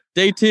doing it.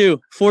 Day 2,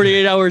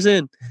 48 hours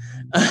in.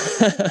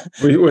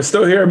 We're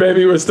still here,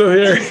 baby. We're still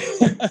here.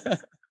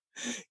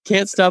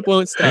 Can't stop,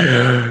 won't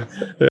stop.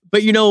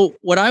 But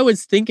what I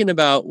was thinking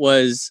about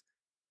was,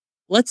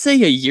 let's say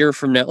a year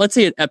from now, let's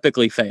say it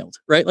epically failed,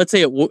 right? Let's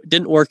say it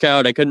didn't work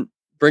out. I couldn't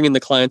bring in the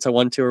clients I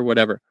wanted to or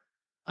whatever.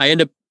 I'm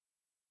going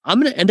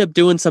to end up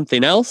doing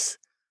something else,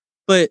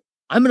 but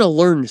I'm going to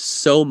learn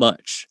so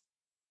much.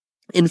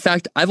 In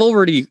fact, I've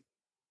already,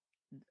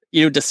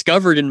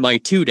 discovered in my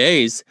 2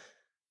 days,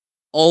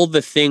 all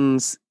the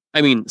things,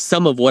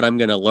 some of what I'm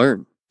going to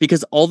learn,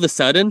 because all of a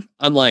sudden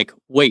I'm like,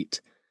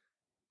 wait,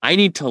 I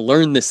need to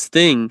learn this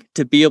thing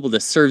to be able to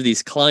serve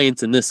these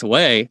clients in this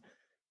way.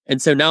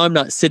 And so now I'm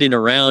not sitting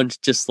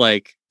around just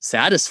like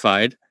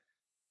satisfied.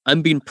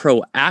 I'm being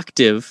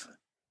proactive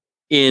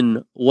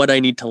in what I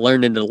need to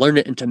learn and to learn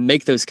it and to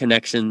make those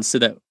connections so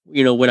that,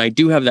 when I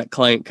do have that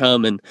client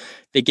come and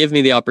they give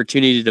me the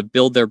opportunity to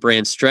build their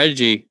brand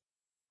strategy,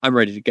 I'm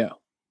ready to go.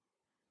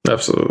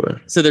 Absolutely.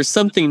 So there's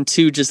something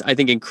to just, I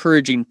think,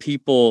 encouraging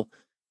people,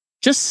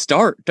 just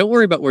start. Don't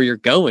worry about where you're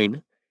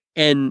going.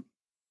 And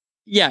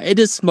yeah, it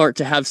is smart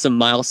to have some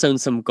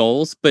milestones, some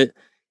goals, but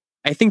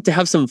I think to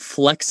have some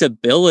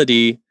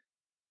flexibility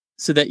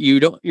so that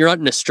you're not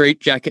in a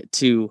straitjacket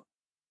to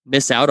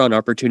miss out on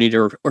opportunity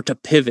or to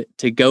pivot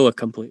to go a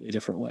completely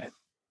different way.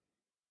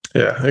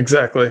 Yeah,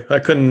 exactly. I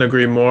couldn't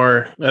agree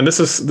more. And this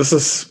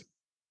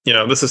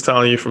is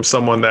telling you from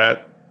someone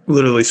that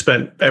literally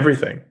spent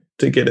everything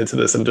to get into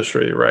this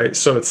industry, right?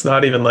 So it's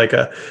not even like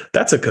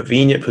that's a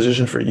convenient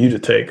position for you to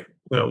take.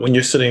 When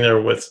you're sitting there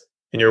and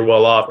you're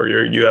well off, or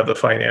you have the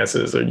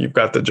finances, or you've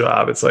got the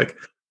job, it's like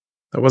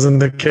that wasn't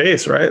the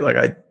case, right? Like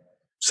I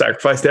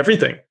sacrificed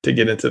everything to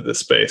get into this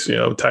space,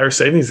 entire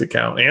savings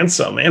account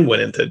and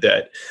went into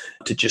debt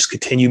to just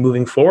continue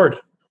moving forward.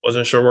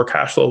 Wasn't sure where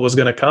cash flow was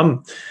going to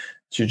come.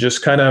 You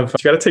just you got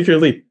to take your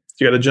leap.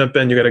 You got to jump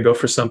in. You got to go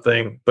for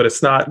something, but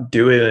it's not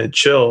do it and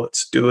chill.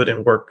 It's do it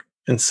and work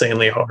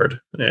insanely hard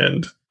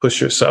and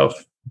push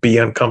yourself, be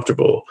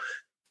uncomfortable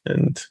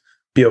and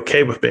be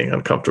okay with being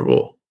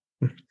uncomfortable.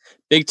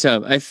 Big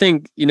time. I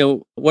think,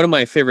 one of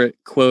my favorite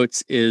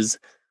quotes is,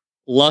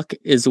 luck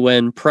is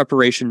when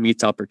preparation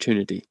meets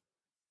opportunity.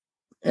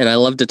 And I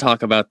love to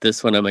talk about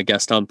this when I'm a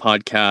guest on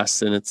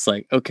podcasts. And it's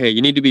like, okay,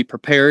 you need to be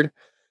prepared,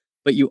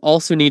 but you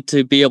also need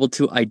to be able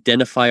to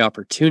identify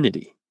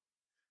opportunity.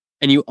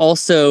 And you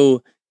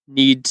also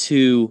need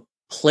to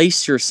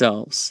place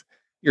yourself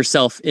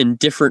in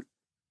different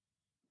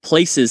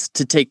places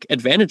to take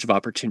advantage of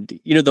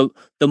opportunity.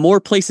 The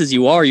more places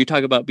you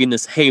talk about being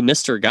this, hey,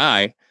 Mr.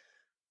 Guy,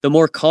 the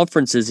more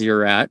conferences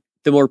you're at,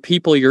 the more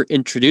people you're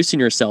introducing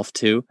yourself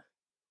to,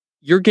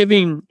 you're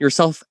giving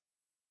yourself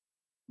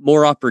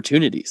more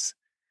opportunities.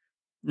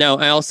 Now,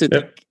 I also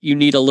think you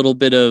need a little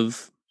bit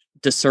of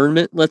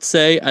discernment, let's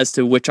say, as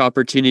to which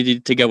opportunity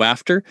to go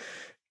after.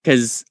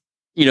 Because,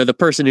 the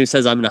person who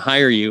says, I'm going to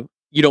hire you,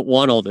 you don't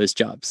want all those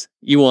jobs.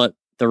 You want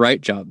the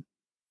right job.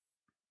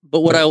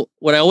 But what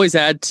I always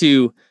add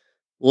to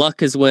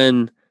luck is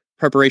when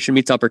preparation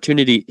meets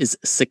opportunity is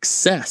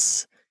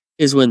success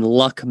is when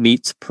luck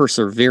meets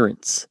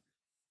perseverance.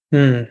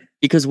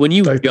 Because when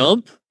you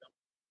jump,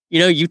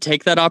 you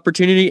take that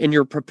opportunity and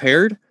you're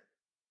prepared,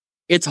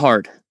 it's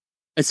hard.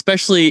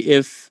 Especially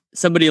if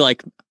somebody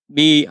like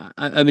me,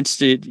 I'm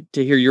interested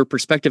to hear your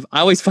perspective. I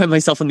always find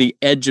myself on the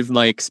edge of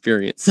my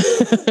experience.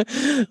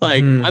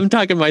 I'm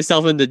talking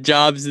myself into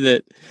jobs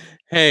that,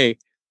 hey,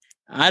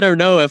 I don't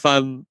know if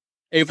I'm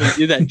able to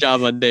do that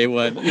job on day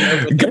one.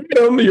 Got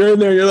him. You're in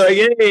there. You're like,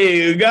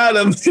 hey, you got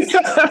him.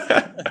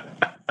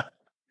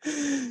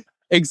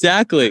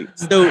 Exactly.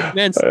 So,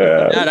 man,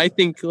 that I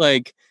think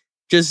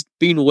just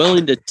being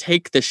willing to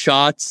take the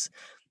shots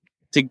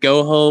to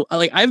go home.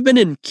 I've been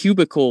in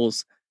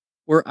cubicles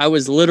where I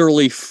was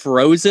literally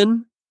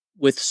frozen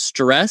with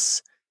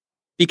stress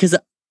because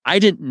I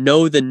didn't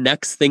know the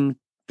next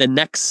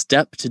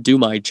step to do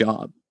my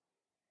job.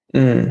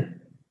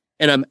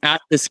 And I'm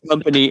at this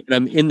company and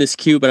I'm in this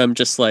cube and I'm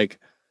just like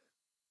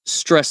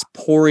stress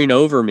pouring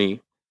over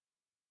me.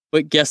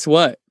 But guess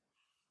what?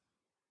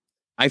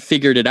 I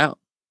figured it out.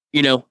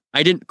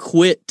 I didn't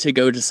quit to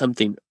go to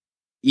something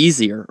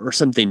easier or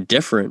something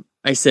different.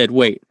 I said,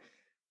 wait,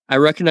 I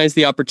recognize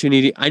the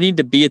opportunity. I need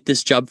to be at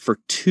this job for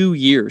 2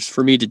 years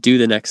for me to do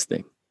the next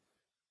thing.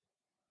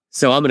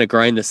 So I'm going to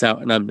grind this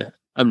out and I'm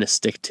going to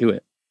stick to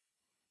it.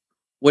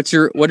 What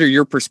are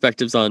your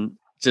perspectives on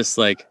just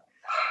like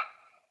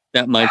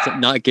that mindset,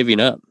 not giving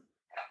up?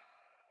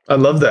 I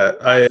love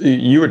that.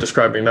 You were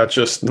describing not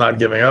just not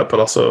giving up,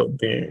 but also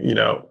being,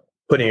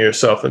 putting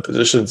yourself in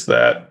positions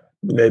that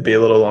may be a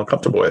little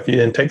uncomfortable if you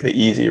didn't take the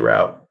easy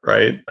route,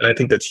 right? And I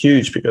think that's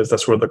huge because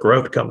that's where the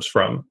growth comes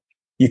from.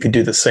 You could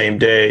do the same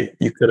day.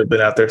 You could have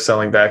been out there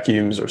selling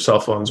vacuums or cell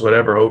phones,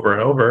 whatever, over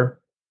and over.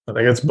 I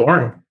think it's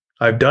boring.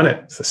 I've done it.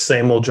 It's the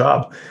same old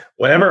job.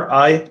 Whenever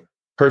I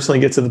personally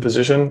get to the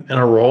position in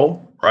a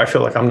role where I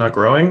feel like I'm not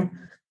growing,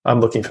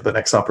 I'm looking for the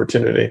next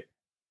opportunity.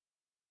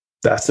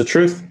 That's the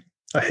truth.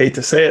 I hate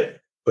to say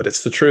it, but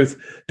it's the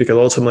truth, because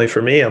ultimately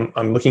for me,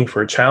 I'm looking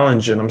for a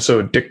challenge, and I'm so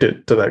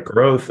addicted to that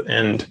growth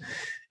and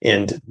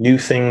new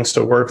things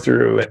to work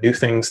through and new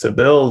things to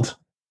build.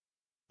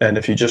 And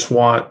if you just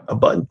want a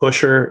button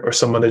pusher or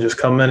someone to just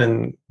come in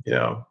and,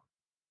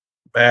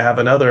 may I have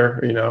another,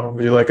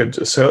 would you like a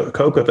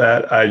Coke with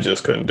that? I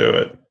just couldn't do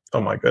it.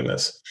 Oh my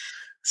goodness.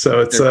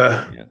 So it's,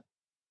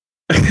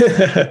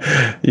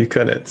 you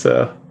couldn't.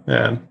 So,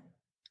 yeah.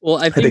 Well,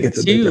 I think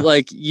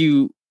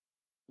too,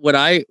 what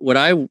I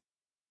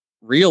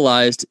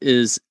realized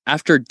is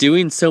after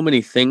doing so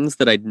many things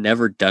that I'd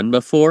never done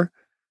before,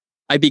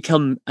 I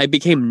became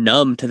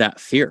numb to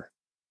that fear.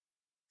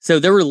 So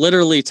there were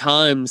literally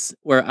times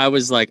where I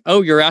was like,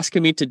 oh, you're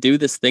asking me to do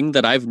this thing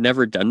that I've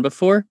never done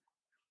before?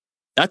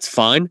 That's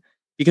fine.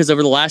 Because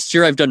over the last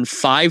year, I've done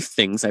 5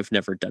 things I've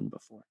never done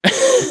before.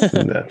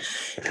 No.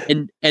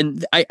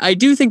 And I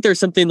do think there's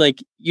something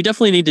like you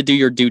definitely need to do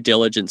your due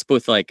diligence,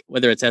 both like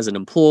whether it's as an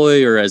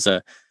employee or as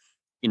a,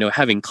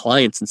 having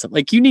clients and stuff.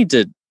 Like you need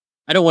to,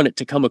 I don't want it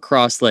to come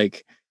across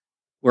like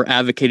we're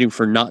advocating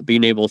for not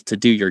being able to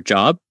do your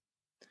job.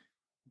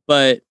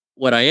 But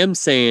what I am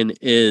saying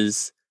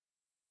is,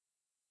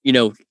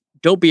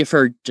 don't be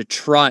afraid to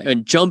try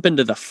and jump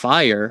into the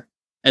fire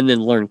and then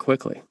learn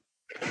quickly.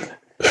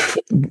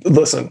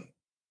 Listen,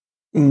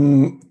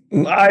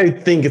 I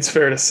think it's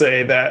fair to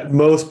say that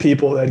most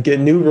people that get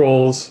new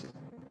roles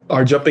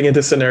are jumping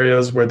into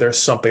scenarios where there's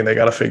something they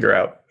got to figure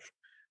out.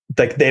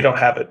 Like they don't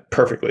have it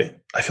perfectly.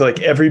 I feel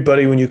like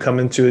everybody, when you come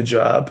into a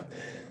job,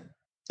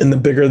 and the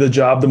bigger the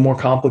job, the more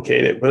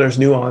complicated, where there's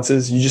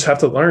nuances, you just have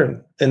to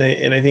learn. And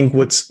I think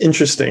what's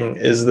interesting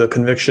is the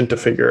conviction to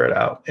figure it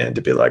out and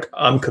to be like,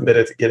 I'm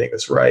committed to getting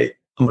this right.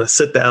 I'm going to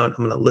sit down. I'm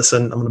going to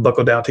listen. I'm going to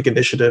buckle down, take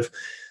initiative,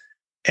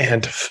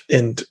 and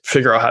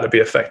figure out how to be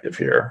effective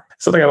here.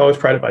 Something I've always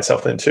prided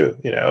myself in too,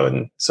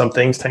 and some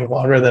things take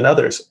longer than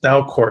others. Now,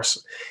 of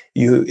course,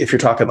 if you're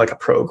talking like a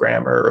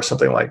programmer or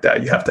something like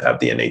that, you have to have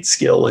the innate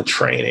skill and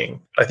training.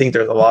 I think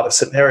there's a lot of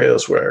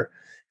scenarios where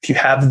if you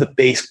have the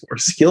base core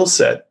skill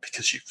set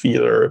because you've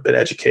either been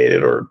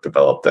educated or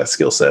developed that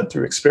skill set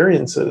through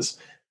experiences,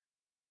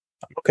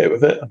 I'm okay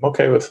with it. I'm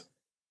okay with,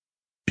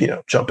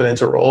 jumping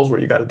into roles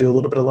where you got to do a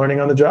little bit of learning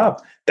on the job.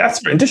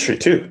 That's our industry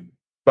too.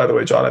 By the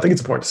way, John, I think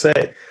it's important to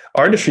say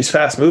our industry is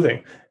fast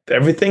moving.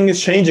 Everything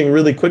is changing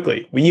really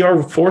quickly. We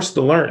are forced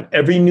to learn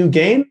every new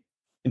game,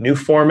 new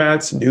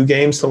formats, new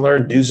games to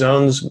learn, new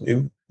zones,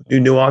 new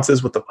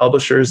nuances with the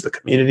publishers, the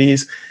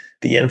communities,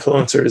 the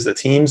influencers, the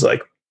teams.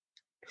 Like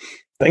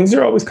things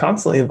are always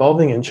constantly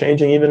evolving and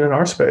changing, even in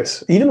our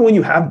space. Even when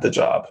you have the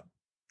job,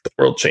 the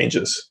world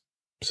changes.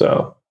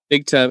 So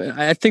big time.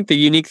 I think the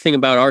unique thing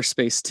about our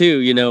space too,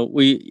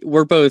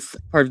 we're both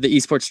part of the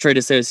Esports Trade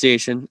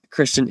Association.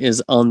 Christian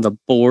is on the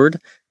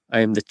board. I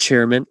am the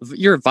chairman.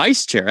 You're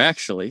vice chair,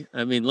 actually.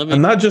 I mean,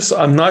 I'm not just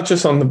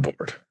on the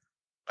board.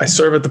 I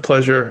serve at the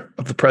pleasure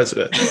of the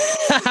president.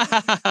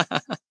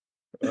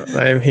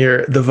 I am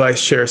here, the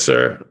vice chair,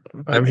 sir.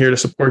 I'm here to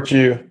support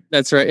you.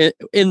 That's right.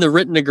 In the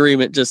written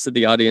agreement, just so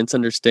the audience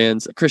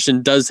understands,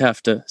 Christian does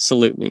have to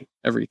salute me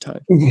every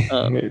time.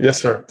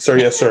 Yes, sir. Sir,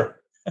 yes, sir.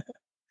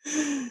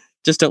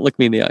 Just don't look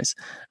me in the eyes.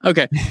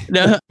 Okay.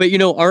 No, but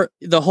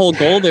the whole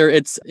goal there,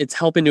 it's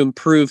helping to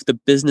improve the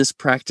business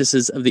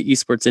practices of the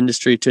esports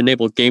industry to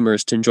enable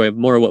gamers to enjoy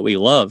more of what we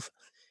love.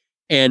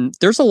 And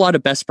there's a lot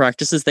of best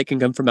practices that can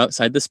come from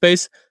outside the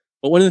space.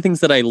 But one of the things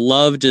that I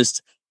love,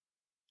 just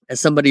as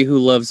somebody who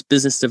loves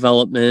business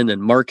development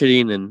and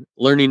marketing and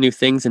learning new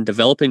things and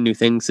developing new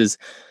things, is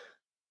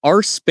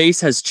our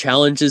space has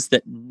challenges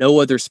that no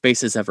other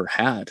space has ever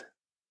had.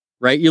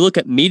 Right? You look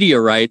at media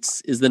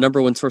rights is the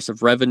number one source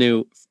of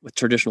revenue with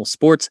traditional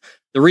sports.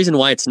 The reason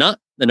why it's not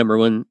the number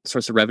one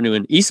source of revenue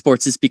in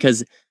esports is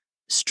because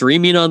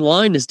streaming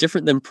online is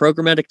different than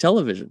programmatic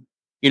television,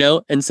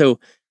 And so,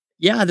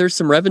 yeah, there's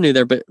some revenue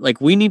there, but like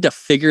we need to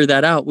figure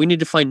that out. We need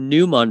to find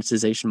new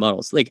monetization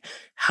models. Like,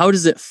 how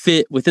does it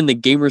fit within the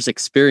gamer's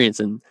experience?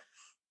 And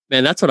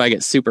man, that's what I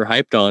get super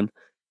hyped on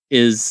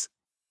is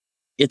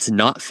it's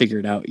not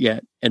figured out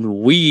yet. And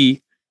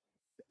we,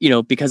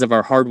 because of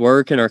our hard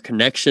work and our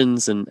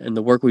connections and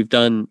the work we've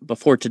done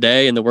before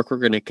today and the work we're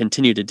going to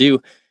continue to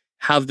do,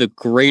 have the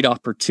great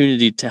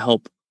opportunity to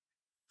help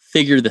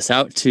figure this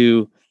out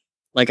to,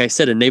 like I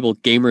said, enable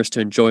gamers to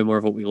enjoy more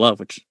of what we love,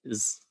 which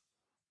is,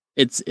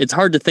 it's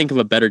hard to think of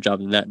a better job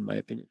than that, in my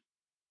opinion.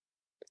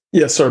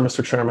 Yes, sir,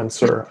 Mr. Chairman,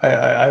 sir.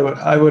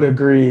 I would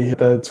agree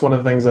that it's one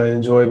of the things I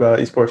enjoy about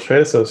Esports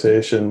Trade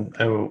Association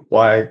and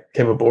why I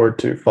came aboard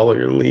to follow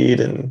your lead.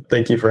 And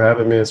thank you for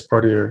having me as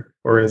part of your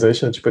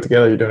organization that you put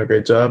together. You're doing a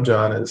great job,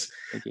 John.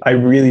 I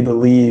really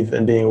believe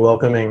in being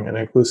welcoming and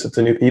inclusive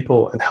to new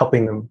people and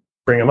helping them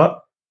bring them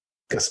up.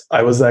 Because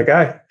I was that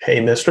guy, hey,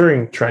 mister,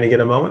 and trying to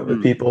get a moment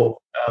with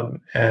people.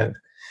 And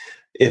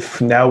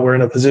if now we're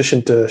in a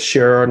position to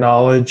share our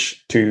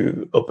knowledge,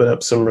 to open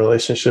up some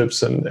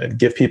relationships and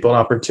give people an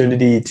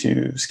opportunity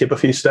to skip a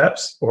few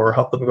steps or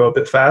help them go a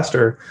bit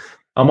faster,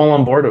 I'm all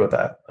on board with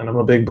that. And I'm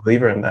a big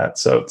believer in that.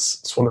 So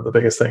it's one of the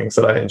biggest things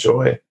that I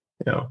enjoy,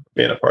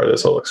 being a part of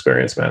this whole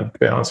experience, man, to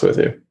be honest with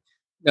you.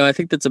 No, I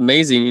think that's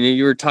amazing.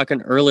 You were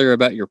talking earlier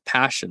about your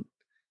passion.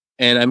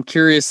 And I'm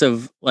curious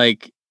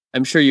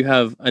I'm sure you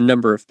have a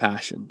number of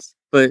passions,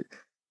 but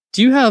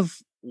do you have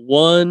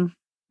one,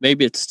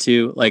 maybe it's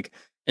two, like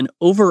an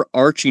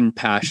overarching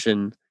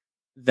passion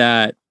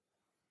that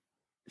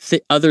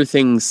other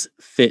things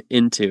fit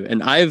into?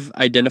 And I've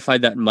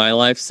identified that in my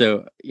life.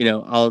 So,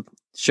 I'll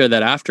share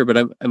that after, but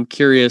I'm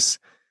curious,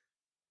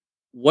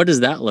 what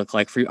does that look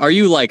like for you? Are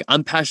you like,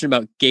 I'm passionate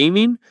about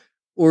gaming,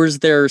 or is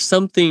there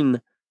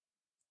something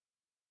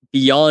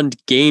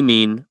beyond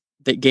gaming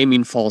that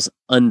gaming falls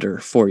under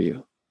for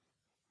you?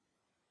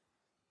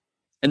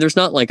 And there's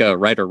not like a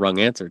right or wrong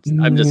answer.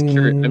 I'm just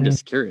curious. I'm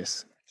just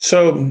curious.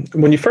 So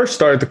when you first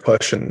started the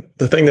question,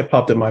 the thing that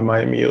popped in my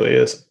mind immediately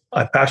is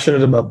I'm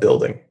passionate about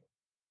building,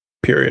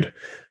 period.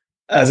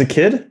 As a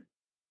kid,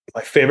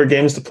 my favorite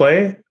games to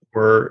play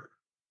were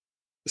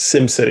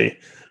SimCity,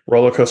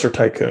 Roller Coaster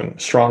Tycoon,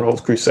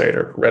 Stronghold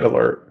Crusader, Red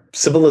Alert,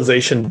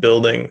 civilization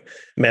building,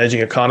 managing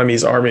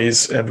economies,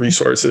 armies, and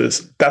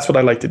resources. That's what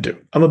I like to do.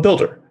 I'm a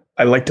builder.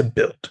 I like to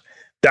build.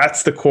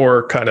 That's the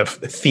core kind of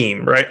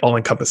theme, right? All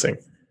encompassing.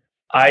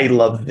 I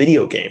love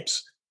video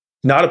games,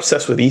 not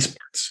obsessed with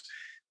esports.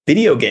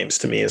 Video games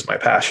to me is my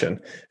passion.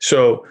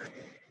 So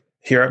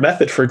here at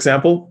Method, for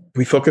example,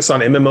 we focus on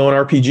MMO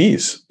and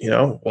RPGs,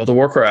 World of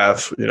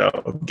Warcraft,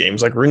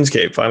 games like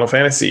RuneScape, Final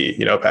Fantasy,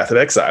 Path of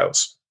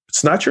Exiles.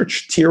 It's not your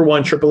tier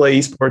one AAA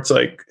esports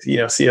like,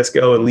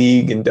 CSGO and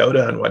League and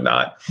Dota and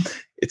whatnot.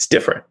 It's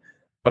different,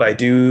 but I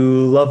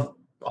do love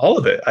all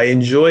of it. I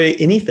enjoy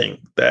anything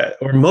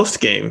or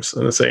most games.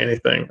 I'm going to say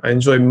anything. I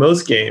enjoy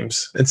most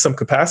games in some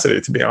capacity,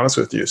 to be honest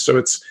with you.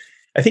 So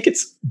I think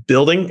it's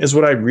building is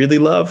what I really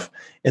love.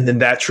 And then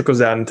that trickles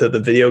down into the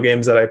video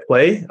games that I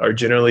play are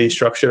generally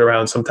structured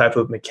around some type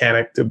of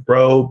mechanic to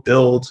grow,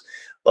 build,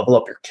 level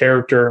up your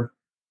character,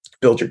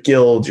 build your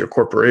guild, your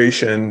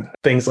corporation,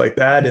 things like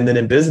that. And then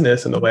in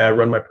business and the way I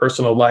run my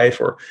personal life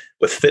or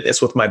with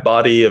fitness with my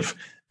body of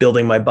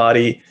building my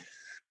body,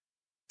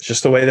 it's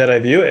just the way that I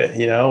view it,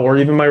 or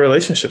even my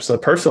relationships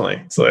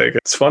personally. It's like,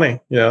 it's funny,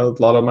 a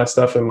lot of my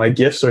stuff and my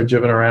gifts are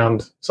driven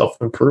around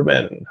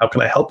self-improvement. How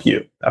can I help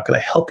you? How can I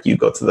help you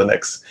go to the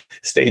next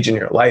stage in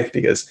your life?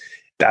 Because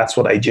that's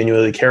what I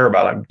genuinely care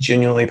about. I'm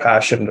genuinely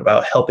passionate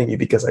about helping you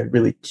because I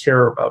really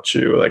care about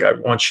you. Like I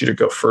want you to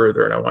go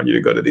further and I want you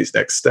to go to these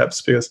next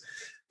steps because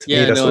to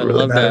me, that's what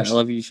really matters. I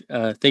love you.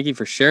 Thank you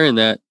for sharing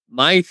that.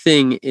 My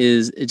thing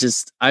is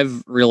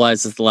I've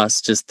realized that the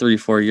last just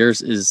 3-4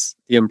 years is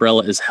the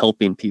umbrella is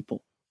helping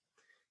people.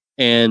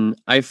 And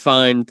I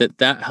find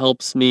that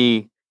helps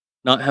me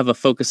not have a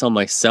focus on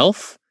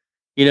myself.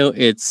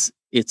 It's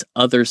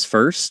others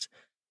first.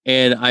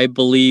 And I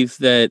believe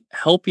that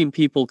helping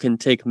people can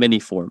take many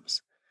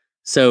forms.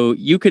 So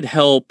you could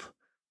help,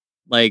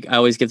 like I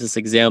always give this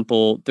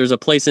example. There's a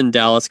place in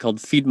Dallas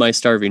called Feed My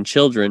Starving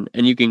Children,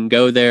 and you can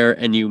go there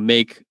and you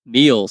make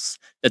meals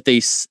that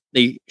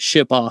they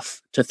ship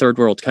off to third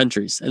world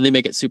countries, and they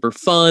make it super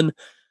fun.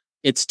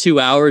 It's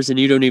 2 hours, and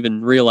you don't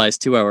even realize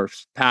 2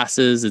 hours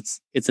passes.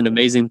 It's an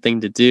amazing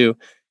thing to do,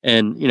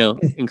 and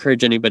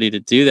encourage anybody to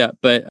do that.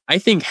 But I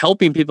think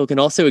helping people can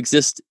also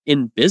exist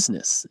in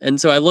business, and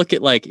so I look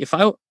at like if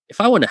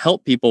I want to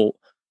help people,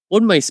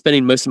 what am I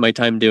spending most of my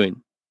time doing?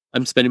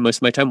 I'm spending most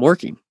of my time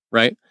working,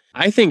 right?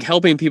 I think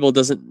helping people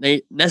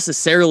doesn't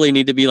necessarily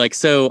need to be like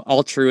so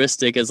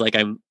altruistic as like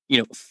I'm,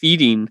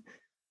 feeding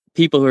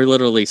people who are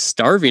literally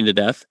starving to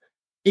death.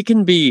 It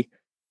can be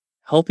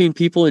helping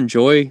people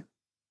enjoy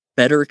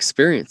better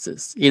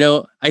experiences.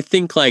 I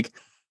think like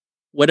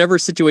whatever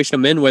situation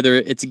I'm in, whether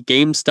it's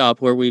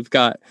GameStop where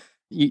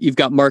you've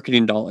got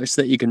marketing dollars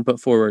that you can put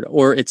forward,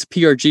 or it's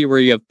PRG where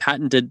you have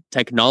patented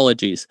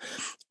technologies,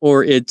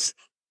 or it's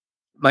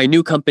my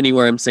new company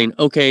where I'm saying,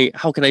 okay,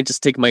 how can I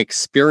just take my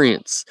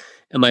experience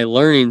and my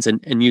learnings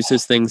and use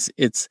those things?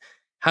 It's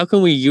how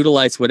can we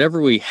utilize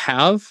whatever we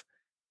have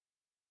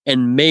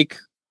and make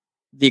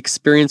the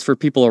experience for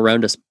people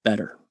around us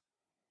better?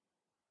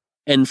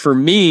 And for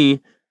me,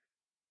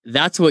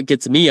 that's what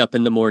gets me up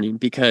in the morning,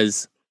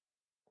 because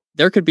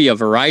there could be a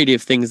variety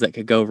of things that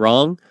could go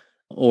wrong,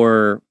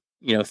 or,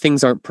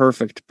 things aren't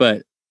perfect.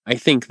 But I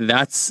think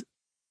that's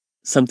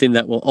something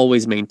that will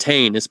always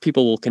maintain is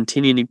people will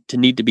continue to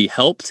need to be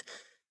helped.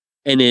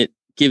 And it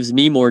gives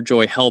me more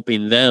joy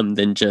helping them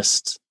than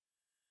just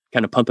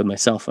kind of pumping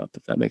myself up,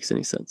 if that makes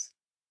any sense.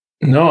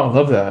 No, I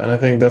love that. And I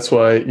think that's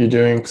why you're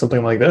doing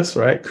something like this,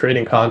 right?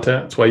 Creating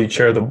content. That's why you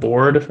chair the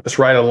board. It's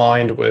right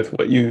aligned with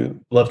what you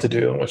love to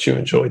do and what you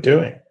enjoy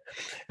doing.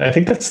 And I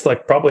think that's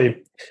like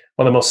probably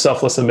one of the most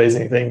selfless,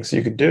 amazing things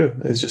you could do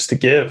is just to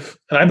give.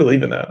 And I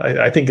believe in that.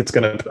 I think it's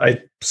going to, I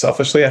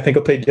think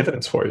it'll pay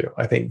dividends for you.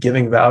 I think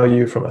giving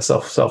value from a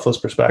selfless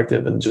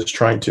perspective and just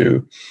trying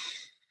to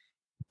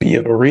be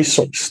a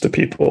resource to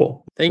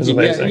people. Thank you.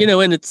 Amazing. Yeah,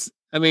 and it's,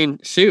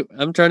 shoot,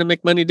 I'm trying to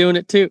make money doing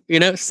it too,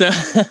 so,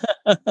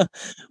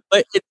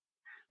 but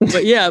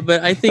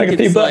I think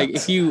it's like,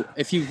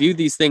 if you view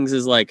these things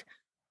as like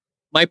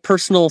my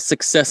personal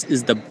success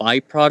is the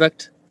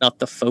byproduct, not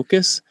the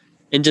focus,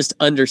 and just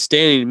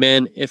understanding,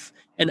 man,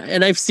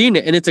 and I've seen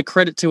it, and it's a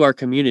credit to our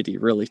community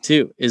really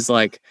too, is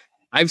like,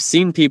 I've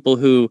seen people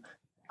who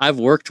I've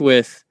worked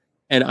with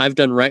and I've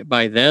done right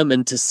by them,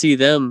 and to see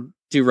them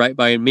do right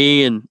by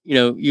me, and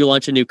you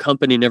launch a new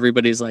company and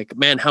everybody's like,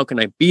 man, how can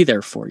I be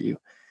there for you,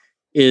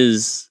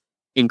 is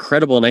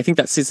incredible. And I think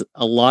that says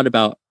a lot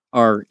about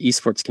our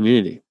esports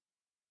community.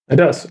 It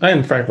does.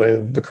 And frankly,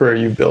 the career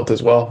you've built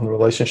as well, and the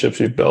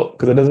relationships you've built,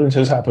 because it doesn't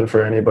just happen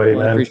for anybody,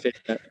 man. I appreciate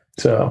that.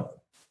 So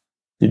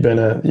you've been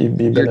a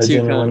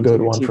genuine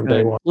good one from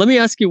day one. Let me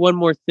ask you one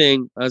more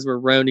thing as we're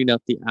rounding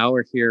up the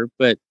hour here,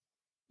 but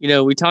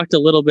we talked a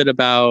little bit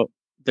about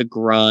the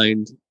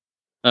grind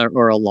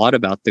or a lot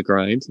about the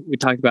grind. We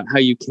talked about how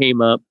you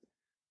came up.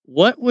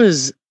 What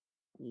was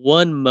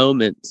one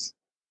moment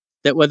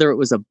that, whether it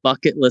was a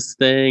bucket list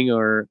thing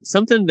or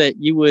something that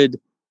you would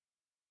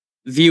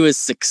view as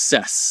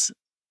success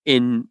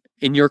in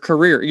your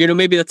career?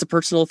 Maybe that's a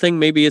personal thing,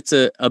 maybe it's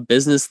a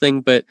business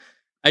thing, but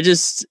I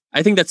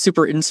think that's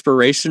super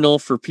inspirational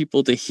for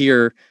people to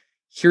hear.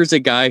 Here's a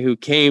guy who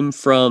came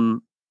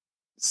from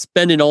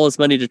spending all his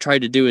money to try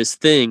to do his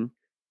thing,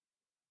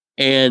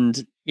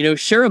 and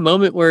share a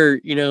moment where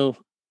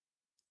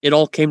it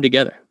all came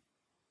together.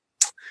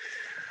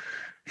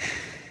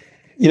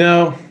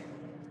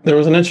 There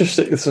was an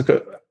interesting.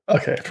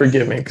 Okay,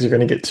 forgive me because you're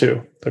going to get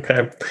two.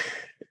 Okay,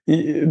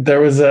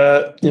 there was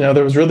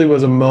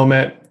a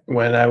moment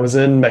when I was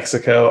in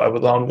Mexico. I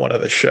was on one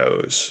of the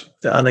shows,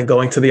 and then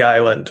going to the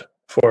island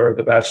for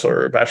the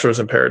Bachelors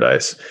in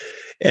Paradise,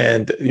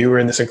 and you were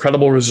in this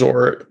incredible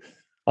resort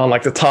on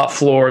like the top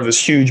floor of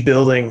this huge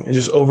building, and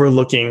just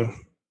overlooking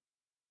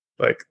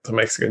like the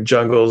Mexican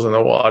jungles and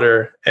the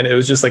water, and it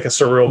was just like a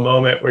surreal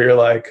moment where you're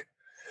like,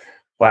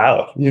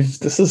 wow,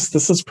 this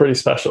is pretty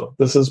special.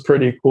 This is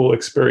pretty cool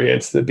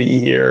experience to be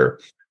here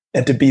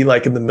and to be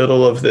like in the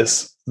middle of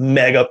this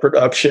mega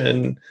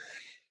production.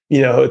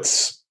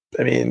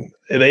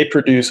 They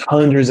produce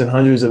hundreds and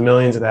hundreds of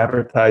millions in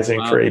advertising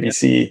for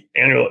ABC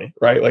annually,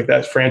 right? Like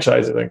that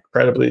franchise is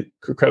incredibly.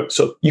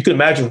 So you can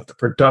imagine what the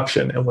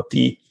production and what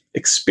the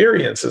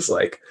experience is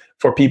like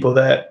for people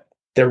that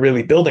they're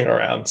really building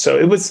around.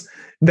 So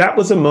that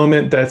was a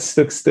moment that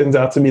stands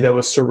out to me that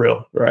was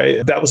surreal,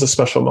 right? That was a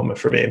special moment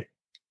for me.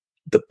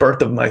 The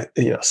birth of my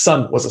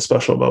son was a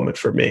special moment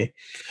for me.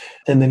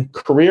 And then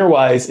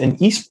career-wise in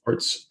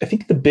esports, I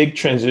think the big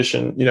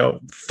transition,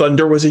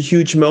 Thunder was a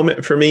huge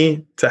moment for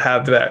me to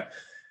have that,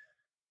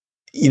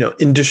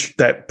 industry,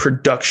 that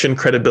production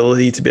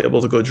credibility to be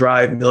able to go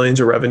drive millions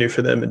of revenue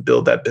for them and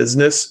build that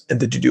business and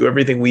to do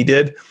everything we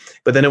did.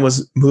 But then it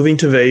was moving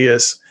to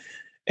Vegas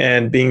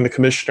and being the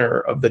commissioner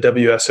of the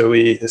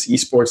WSOE, this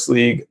esports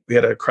league. We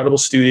had an incredible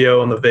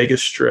studio on the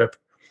Vegas Strip,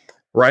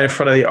 right in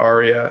front of the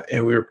Aria,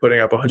 and we were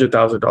putting up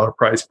 $100,000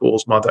 prize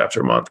pools month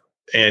after month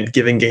and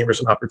giving gamers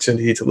an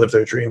opportunity to live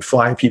their dream,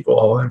 flying people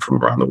all in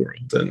from around the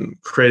world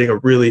and creating a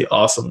really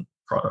awesome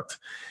product.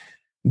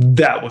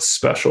 That was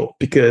special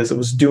because it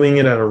was doing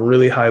it at a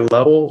really high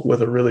level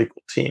with a really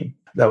cool team.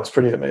 That was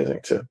pretty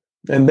amazing too.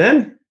 And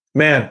then,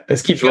 man,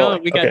 let's keep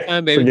going. We got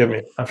time, baby. Forgive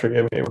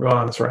me. We're going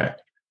on this rant.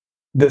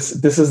 This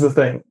is the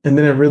thing. And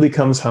then it really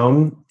comes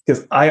home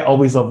because I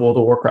always loved World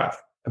of Warcraft.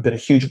 I've been a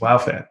huge WoW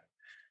fan.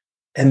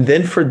 And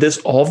then for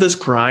all this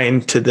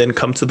grind to then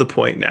come to the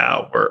point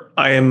now where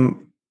I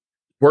am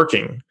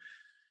working,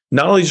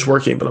 not only just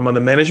working, but I'm on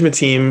the management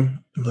team,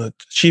 I'm the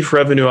chief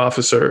revenue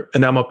officer,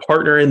 and I'm a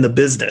partner in the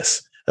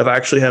business of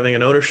actually having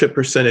an ownership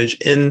percentage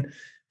in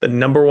the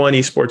number one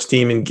esports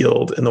team and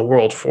guild in the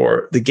world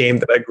for the game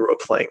that I grew up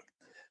playing.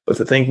 But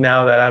to think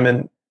now that I'm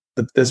in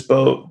this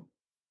boat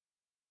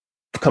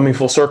coming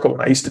full circle,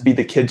 when I used to be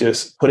the kid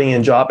just putting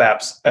in job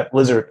apps at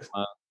Blizzard,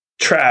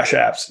 trash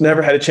apps,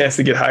 never had a chance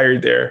to get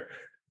hired there.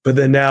 But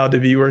then now to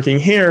be working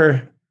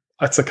here,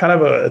 it's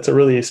a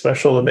really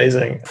special,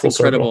 amazing full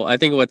incredible circle. I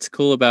think what's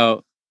cool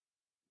about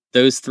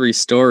those 3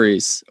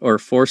 stories, or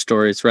 4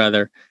 stories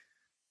rather,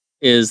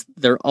 is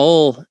they're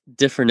all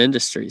different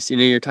industries.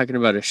 You're talking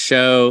about a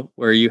show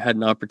where you had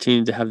an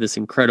opportunity to have this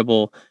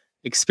incredible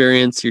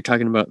experience. You're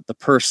talking about the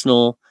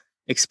personal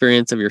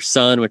experience of your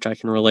son, which I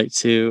can relate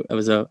to. It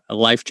was a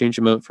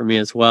life-changing moment for me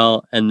as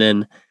well. And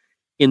then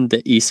in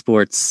the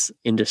esports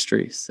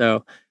industry.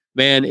 So,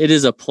 man, it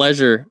is a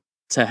pleasure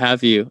to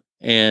have you,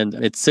 and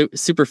it's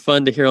super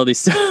fun to hear all these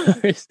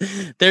stories.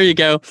 There you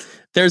go.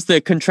 There's the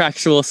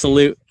contractual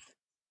salute.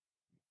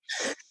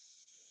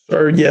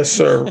 Yes,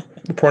 sir.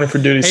 Reporting for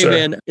duty, hey, sir.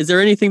 Hey, man, is there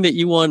anything that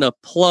you want to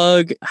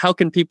plug? How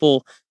can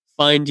people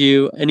find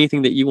you?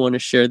 Anything that you want to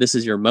share? This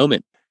is your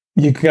moment.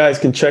 You guys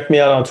can check me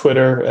out on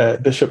Twitter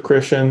at Bishop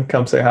Christian.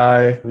 Come say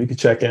hi. You can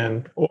check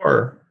in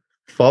or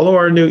follow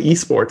our new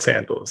esports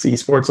handles,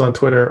 esports on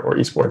Twitter or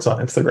esports on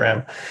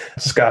Instagram.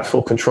 Just got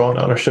full control and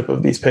ownership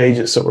of these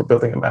pages, so we're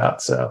building them out.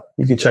 So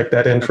you can check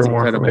that in. That's for more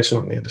incredible information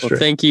on the industry. Well,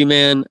 thank you,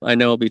 man. I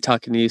know I'll be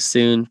talking to you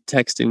soon,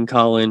 texting,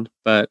 calling,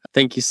 but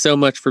thank you so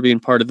much for being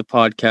part of the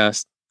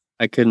podcast.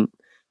 I couldn't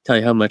tell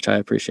you how much I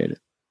appreciate it.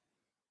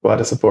 A lot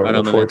of support. I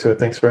look forward to it.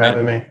 Thanks for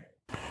having me.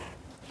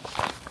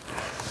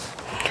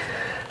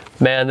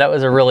 Man, that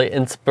was a really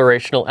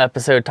inspirational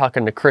episode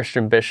talking to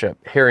Christian Bishop,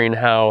 hearing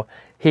how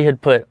he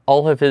had put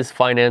all of his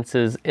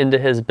finances into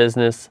his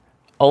business,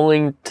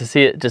 only to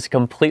see it just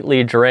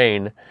completely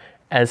drain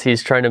as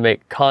he's trying to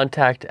make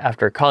contact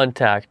after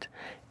contact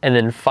and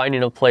then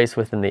finding a place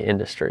within the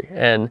industry.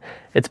 And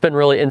it's been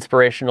really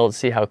inspirational to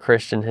see how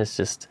Christian has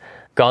just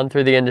gone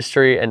through the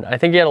industry. And I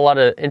think he had a lot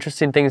of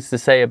interesting things to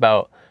say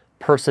about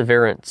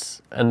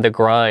perseverance and the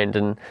grind.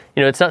 And,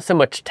 it's not so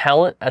much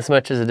talent as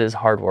much as it is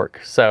hard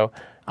work. So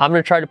I'm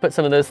going to try to put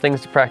some of those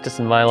things to practice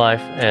in my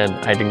life, and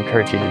I'd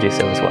encourage you to do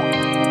so as well.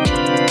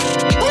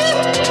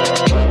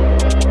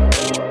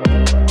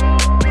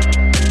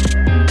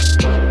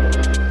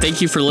 Thank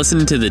thank you for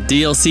listening to the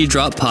DLC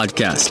Drop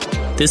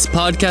Podcast. This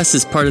podcast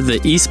is part of the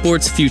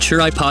Esports Future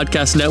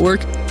Podcast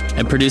Network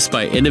and produced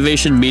by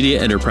Innovation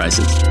Media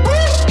Enterprises.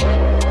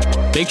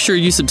 Make sure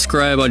you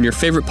subscribe on your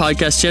favorite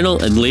podcast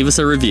channel and leave us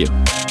a review.